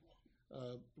encountered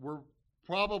were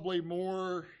probably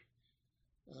more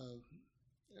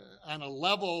on a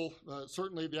level,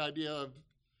 certainly the idea of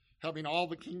having all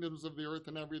the kingdoms of the earth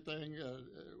and everything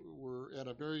were at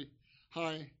a very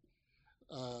high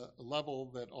level,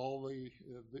 that all the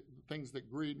things that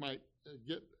greed might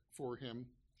get for him,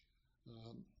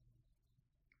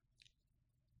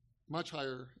 much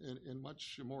higher and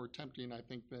much more tempting, I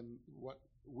think, than what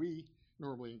we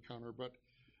normally encounter. But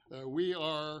we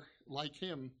are like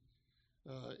him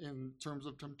in terms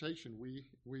of temptation.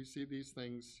 We see these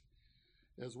things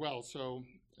as well. So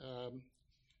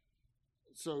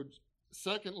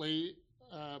secondly,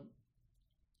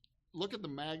 look at the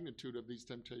magnitude of these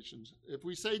temptations. If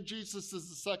we say Jesus is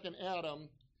the second Adam,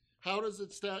 how do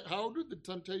the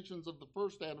temptations of the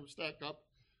first Adam stack up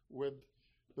with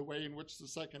the way in which the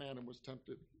second Adam was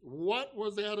tempted? What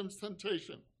was Adam's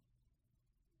temptation?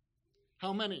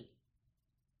 How many?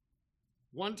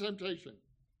 One temptation.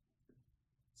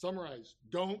 Summarized: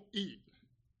 don't eat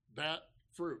that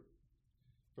fruit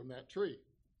from that tree.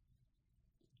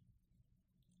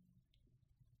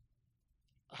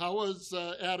 How was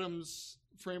Adam's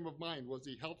frame of mind? Was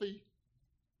he healthy?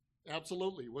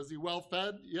 Absolutely. Was he well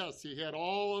fed? Yes, he had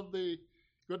all of the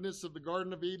goodness of the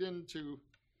Garden of Eden to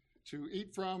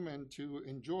eat from and to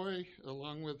enjoy,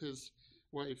 along with his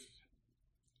wife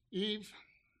Eve.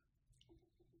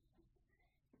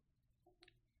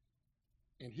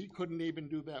 And he couldn't even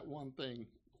do that one thing.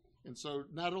 And so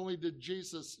not only did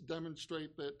Jesus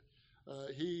demonstrate that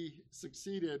he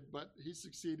succeeded, but he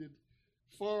succeeded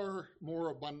far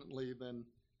more abundantly than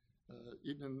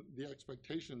even the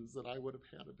expectations that I would have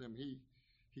had of him. He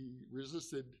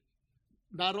resisted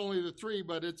not only the three,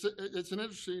 but it's an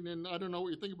interesting, and I don't know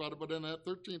what you think about it, but in that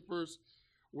 13th verse,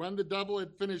 when the devil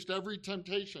had finished every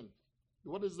temptation,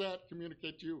 what does that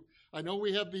communicate to you? I know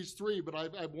we have these three, but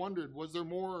I've wondered, was there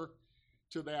more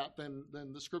to that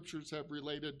than the scriptures have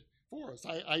related for us?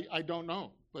 I don't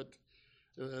know, but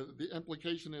the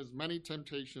implication is many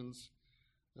temptations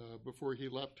before he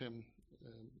left him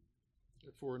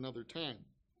for another time.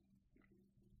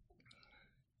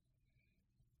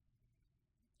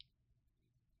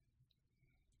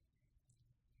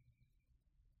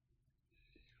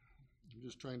 I'm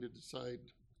just trying to decide.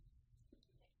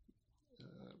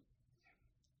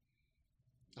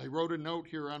 I wrote a note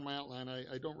here on my outline.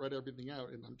 I don't write everything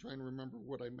out, and I'm trying to remember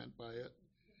what I meant by it.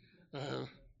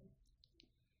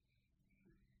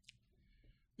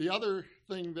 The other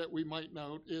thing that we might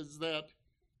note is that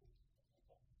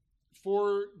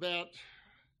the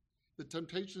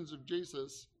temptations of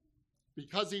Jesus,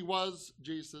 because he was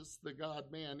Jesus, the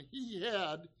God-man, he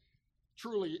had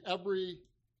truly every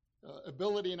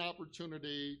ability and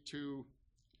opportunity to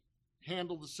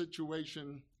handle the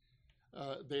situation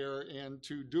there and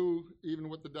to do even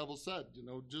what the devil said,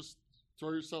 just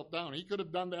throw yourself down. He could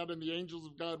have done that, and the angels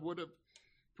of God would have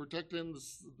protected him.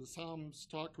 The Psalms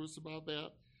talk to us about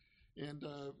that. And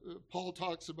Paul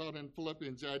talks about in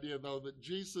Philippians the idea, though, that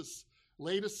Jesus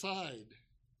laid aside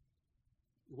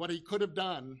what he could have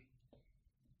done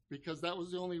because that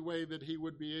was the only way that he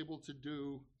would be able to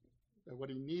do what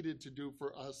he needed to do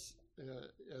for us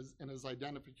in his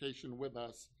identification with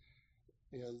us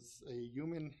as a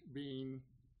human being.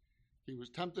 He was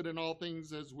tempted in all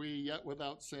things as we, yet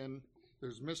without sin.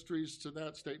 There's mysteries to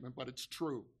that statement, but it's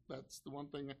true. That's the one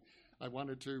thing I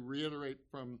wanted to reiterate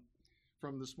from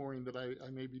this morning that I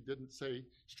maybe didn't say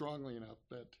strongly enough,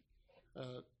 that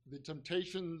the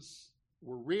temptations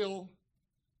were real.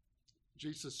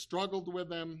 Jesus struggled with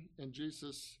them, and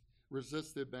Jesus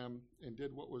resisted them and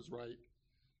did what was right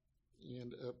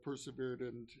and persevered.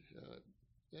 And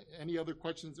any other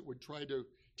questions that would try to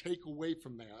take away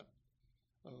from that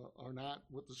are not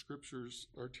what the scriptures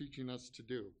are teaching us to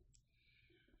do.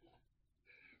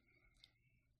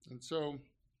 And so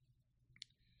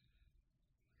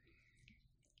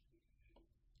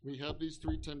we have these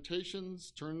three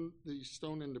temptations: turn the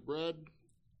stone into bread,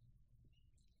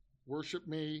 worship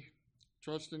me,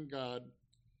 trust in God,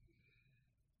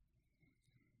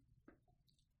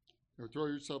 or throw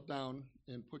yourself down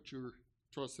and put your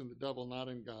trust in the devil, not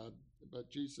in God. But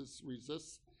Jesus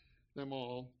resists them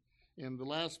all. And the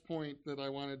last point that I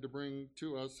wanted to bring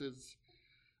to us is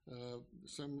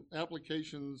some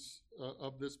applications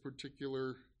of this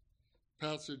particular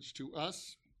passage to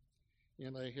us.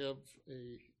 And I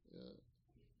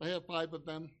have 5 of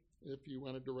them, if you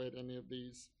wanted to write any of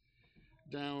these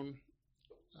down.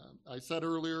 I said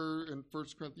earlier in 1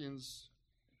 Corinthians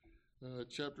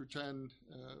chapter 10,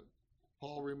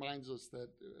 Paul reminds us that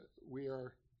we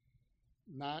are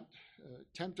not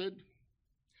tempted.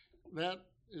 That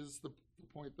is the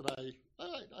point that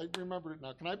I remembered it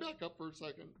now. Can I back up for a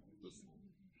second?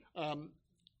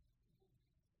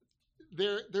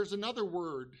 There's another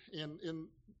word, in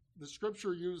the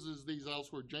scripture uses these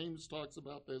elsewhere. James talks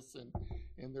about this,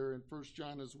 and they're in 1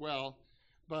 John as well.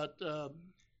 But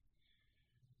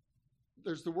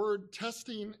there's the word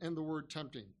testing and the word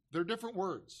tempting. They're different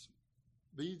words.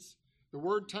 The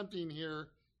word tempting here,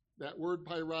 that word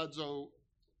pyrazo,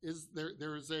 is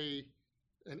there is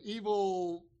an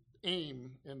evil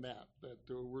aim in that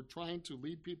we're trying to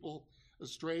lead people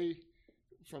astray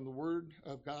from the word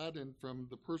of God and from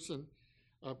the person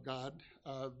of God.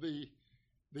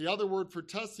 The other word for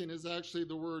testing is actually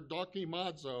the word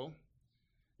dokimazo,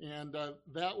 and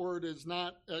that word is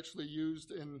not actually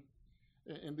used in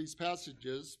these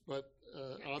passages, but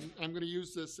I'm going to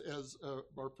use this as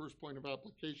our first point of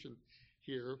application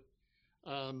here.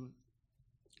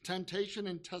 Temptation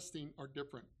and testing are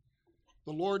different.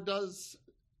 The Lord does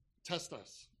test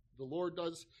us. The Lord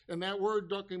does, and that word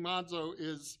dokimazo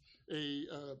is a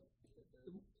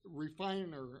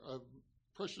refiner of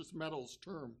precious metals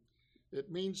term. It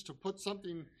means to put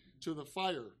something to the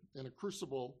fire in a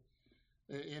crucible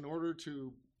in order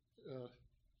to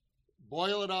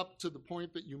boil it up to the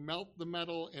point that you melt the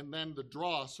metal, and then the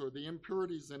dross or the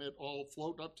impurities in it all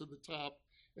float up to the top,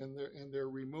 and they're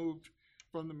removed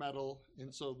from the metal.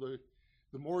 And so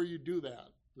the more you do that,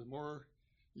 the more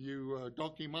you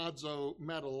dokimazo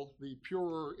metal, the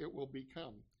purer it will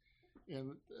become.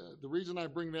 And the reason I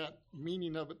bring that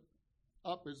meaning of it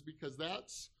up is because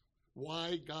that's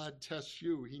why God tests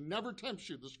you. He never tempts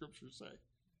you, the scriptures say.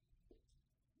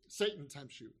 Satan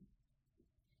tempts you.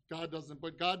 God doesn't,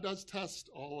 but God does test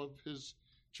all of his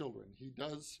children. He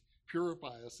does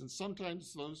purify us. And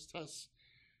sometimes those tests,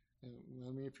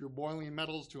 if you're boiling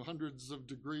metals to hundreds of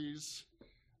degrees,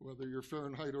 whether you're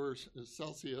Fahrenheit or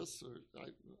Celsius, or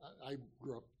I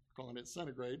grew up calling it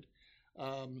centigrade,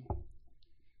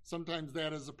 sometimes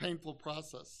that is a painful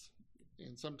process.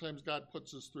 And sometimes God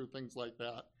puts us through things like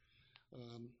that.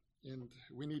 And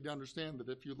we need to understand that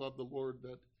if you love the Lord,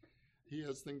 that he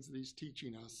has things that he's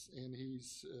teaching us. And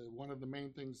he's one of the main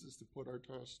things is to put our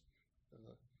trust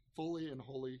fully and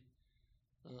wholly,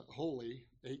 WHOLLY,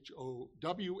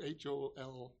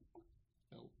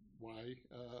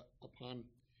 upon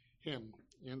him.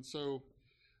 And so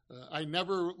I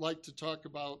never like to talk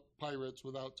about pirates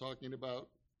without talking about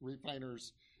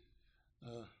refiners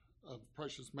of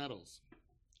precious metals.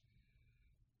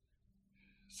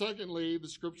 Secondly, the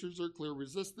scriptures are clear.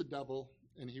 Resist the devil,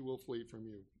 and he will flee from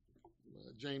you.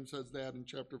 James says that in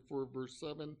chapter 4, verse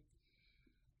 7.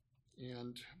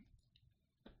 And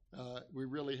we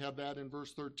really have that in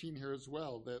verse 13 here as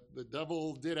well, that the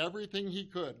devil did everything he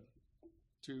could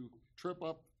to trip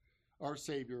up our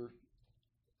Savior.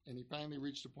 And he finally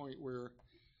reached a point where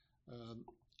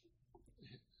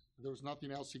there was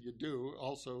nothing else he could do.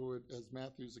 Also, as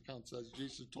Matthew's account says,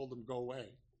 Jesus told him, go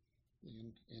away.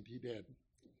 And he did.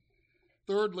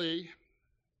 Thirdly,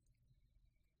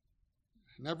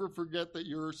 never forget that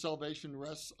your salvation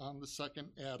rests on the second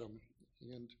Adam,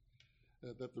 and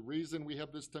that the reason we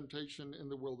have this temptation in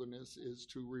the wilderness is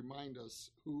to remind us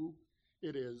who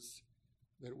it is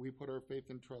that we put our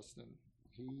faith and trust in.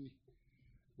 He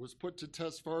was put to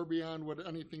test far beyond what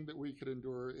anything that we could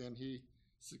endure, and he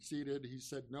succeeded. He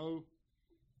said no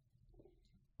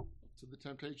to the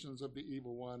temptations of the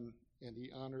evil one, and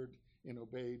he honored and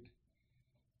obeyed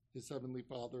his heavenly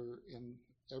Father in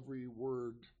every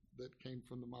word that came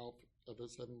from the mouth of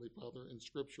his heavenly Father in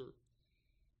Scripture.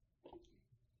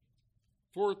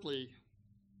 Fourthly,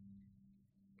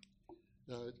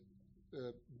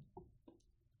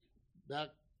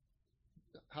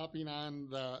 hopping on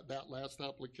that last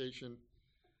application,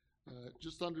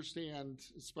 just understand,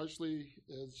 especially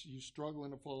as you struggle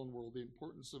in a fallen world, the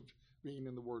importance of being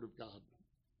in the Word of God.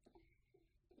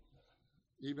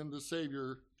 Even the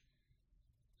Savior,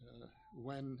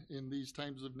 when in these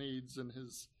times of needs in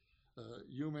his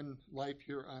human life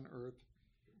here on earth,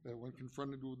 when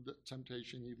confronted with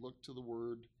temptation, he looked to the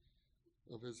Word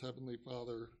of his heavenly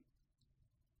Father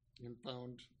and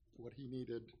found what he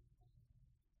needed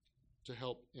to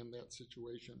help in that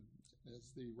situation, as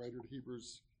the writer of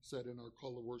Hebrews said in our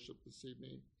call to worship this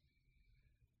evening.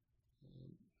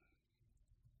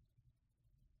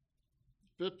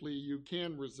 Fifthly, you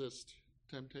can resist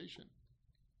temptation.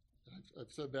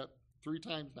 I've said that 3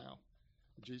 times now.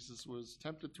 Jesus was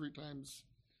tempted 3 times.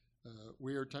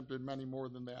 We are tempted many more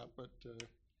than that, but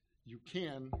you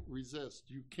can resist.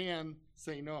 You can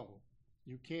say no.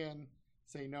 You can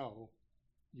say no.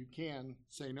 You can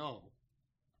say no.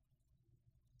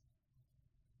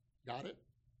 Got it?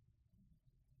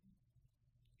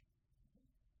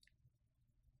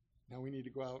 Now we need to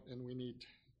go out and we need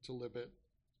to live it.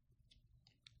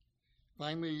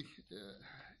 Finally,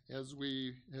 as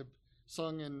we have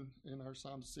sung in our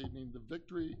psalm this evening, the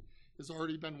victory has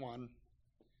already been won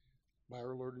by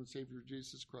our Lord and Savior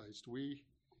Jesus Christ. We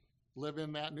live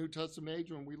in that New Testament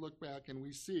age when we look back and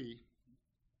we see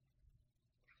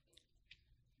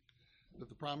that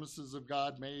the promises of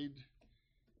God made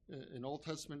in Old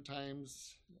Testament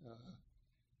times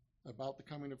about the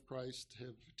coming of Christ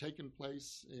have taken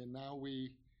place, and now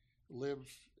we live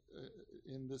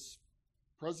in this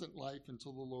present life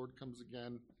until the Lord comes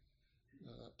again,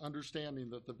 understanding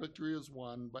that the victory is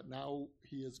won, but now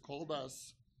he has called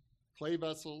us, clay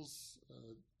vessels,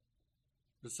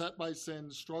 beset by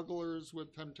sin, strugglers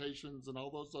with temptations, and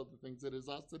all those other things. It is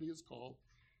us that he has called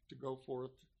to go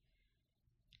forth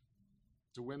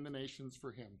to win the nations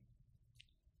for him,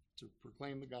 to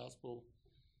proclaim the gospel,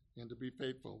 and to be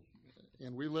faithful.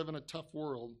 And we live in a tough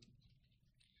world,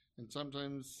 and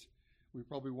sometimes we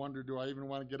probably wonder, do I even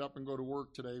want to get up and go to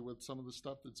work today with some of the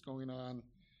stuff that's going on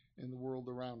in the world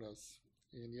around us?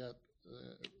 And yet,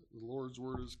 the Lord's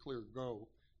word is clear: go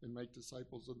and make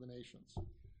disciples of the nations,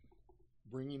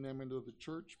 bringing them into the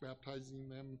church, baptizing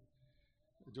them,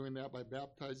 doing that by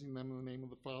baptizing them in the name of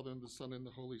the Father and the Son and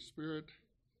the Holy Spirit,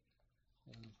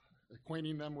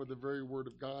 acquainting them with the very word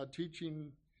of God,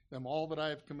 teaching them all that I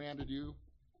have commanded you.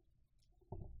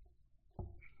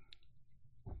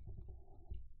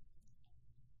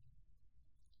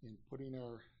 And putting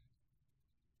our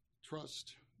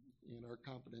trust and our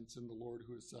confidence in the Lord,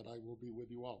 who has said, I will be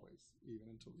with you always, even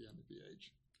until the end of the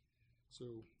age.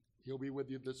 So he'll be with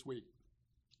you this week.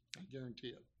 I guarantee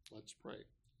it. Let's pray.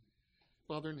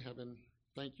 Father in heaven,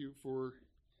 thank you for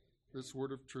this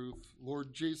word of truth.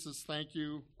 Lord Jesus, thank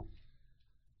you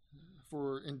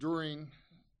for enduring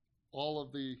all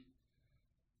of the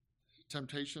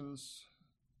temptations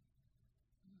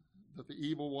that the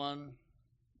evil one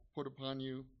put upon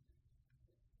you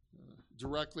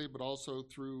directly, but also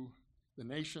through the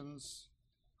nations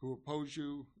who oppose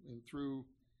you, and through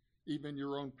even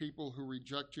your own people who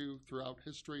reject you throughout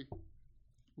history.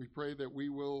 We pray that we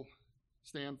will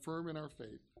stand firm in our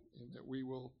faith, and that we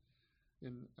will,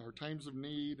 in our times of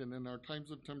need and in our times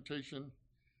of temptation,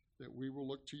 that we will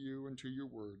look to you and to your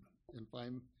word and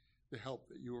find the help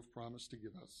that you have promised to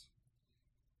give us.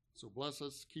 So bless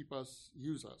us, keep us,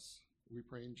 use us. We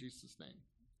pray in Jesus' name.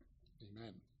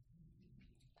 Amen.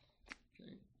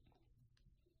 Okay.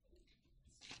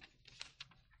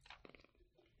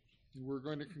 And we're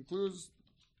going to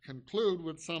conclude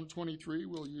with Psalm 23.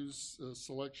 We'll use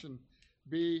selection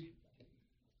B.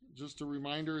 Just a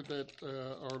reminder that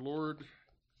our Lord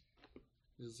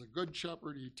is a good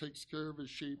shepherd. He takes care of his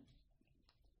sheep.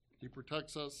 He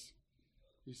protects us.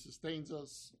 He sustains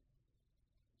us.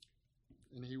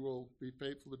 And he will be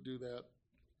faithful to do that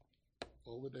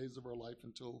all the days of our life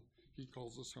until he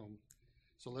calls us home.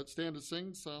 So let's stand to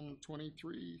sing Psalm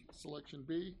 23, selection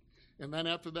B. And then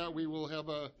after that, we will have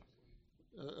a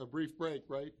brief break,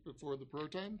 right, before the prayer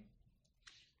time?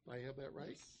 I have that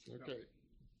right? Yes. Okay.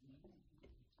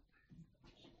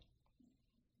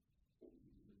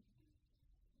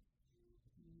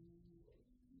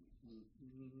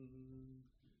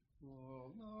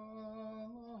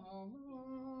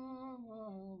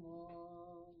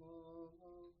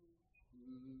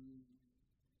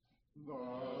 The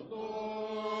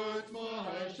Lord's my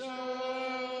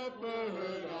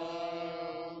shepherd,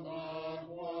 I'll not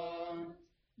want.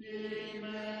 He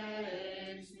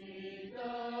makes me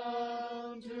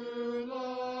down to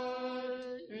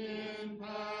lie in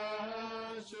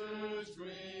pastures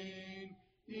green.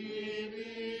 He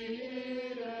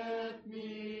leadeth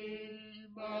me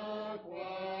by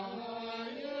quiet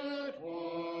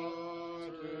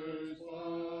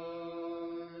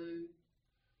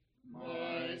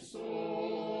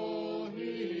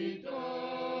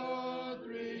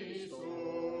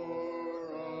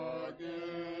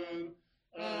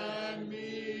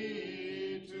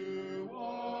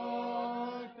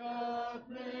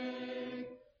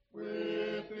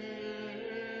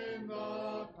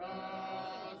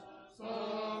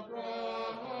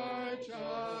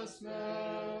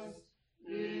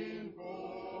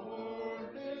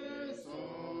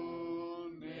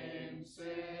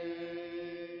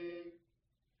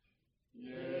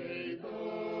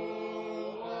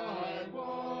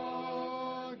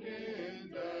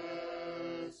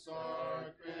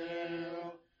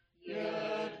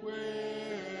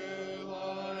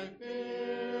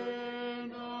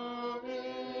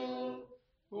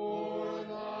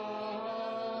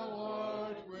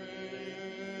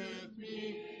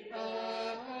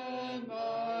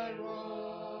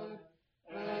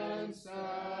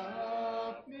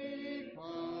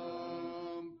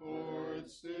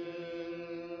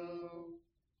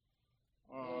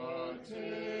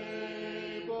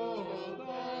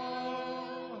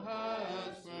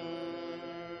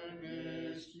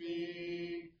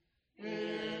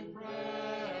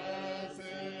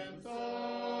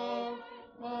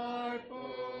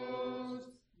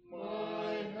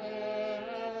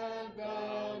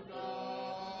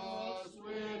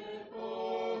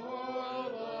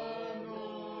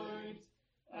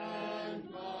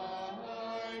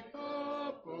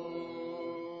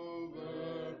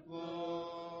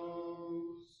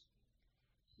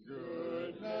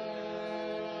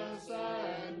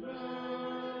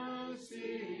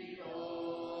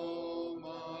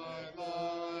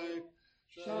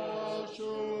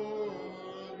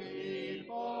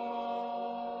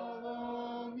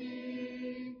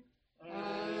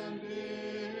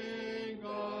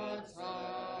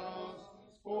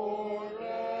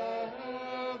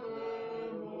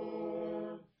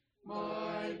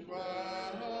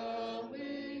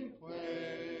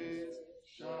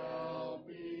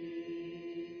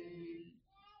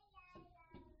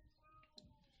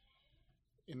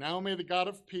now may the God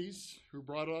of peace, who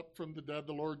brought up from the dead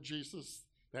the Lord Jesus,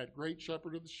 that great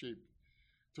shepherd of the sheep,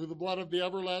 through the blood of the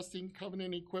everlasting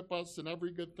covenant, equip us in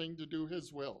every good thing to do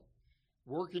his will,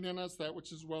 working in us that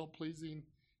which is well-pleasing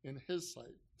in his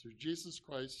sight, through Jesus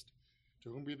Christ, to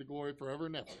whom be the glory forever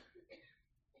and ever.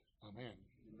 Amen.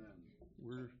 Amen.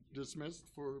 We're dismissed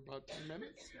for about 10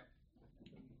 minutes.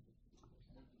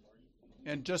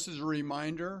 And just as a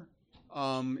reminder,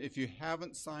 if you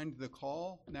haven't signed the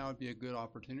call, now would be a good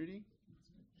opportunity.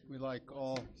 We'd like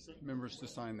all members to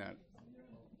sign that.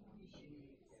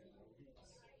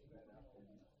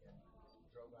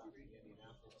 Drove out to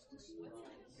Indianapolis to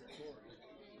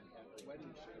at the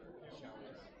wedding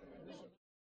shower.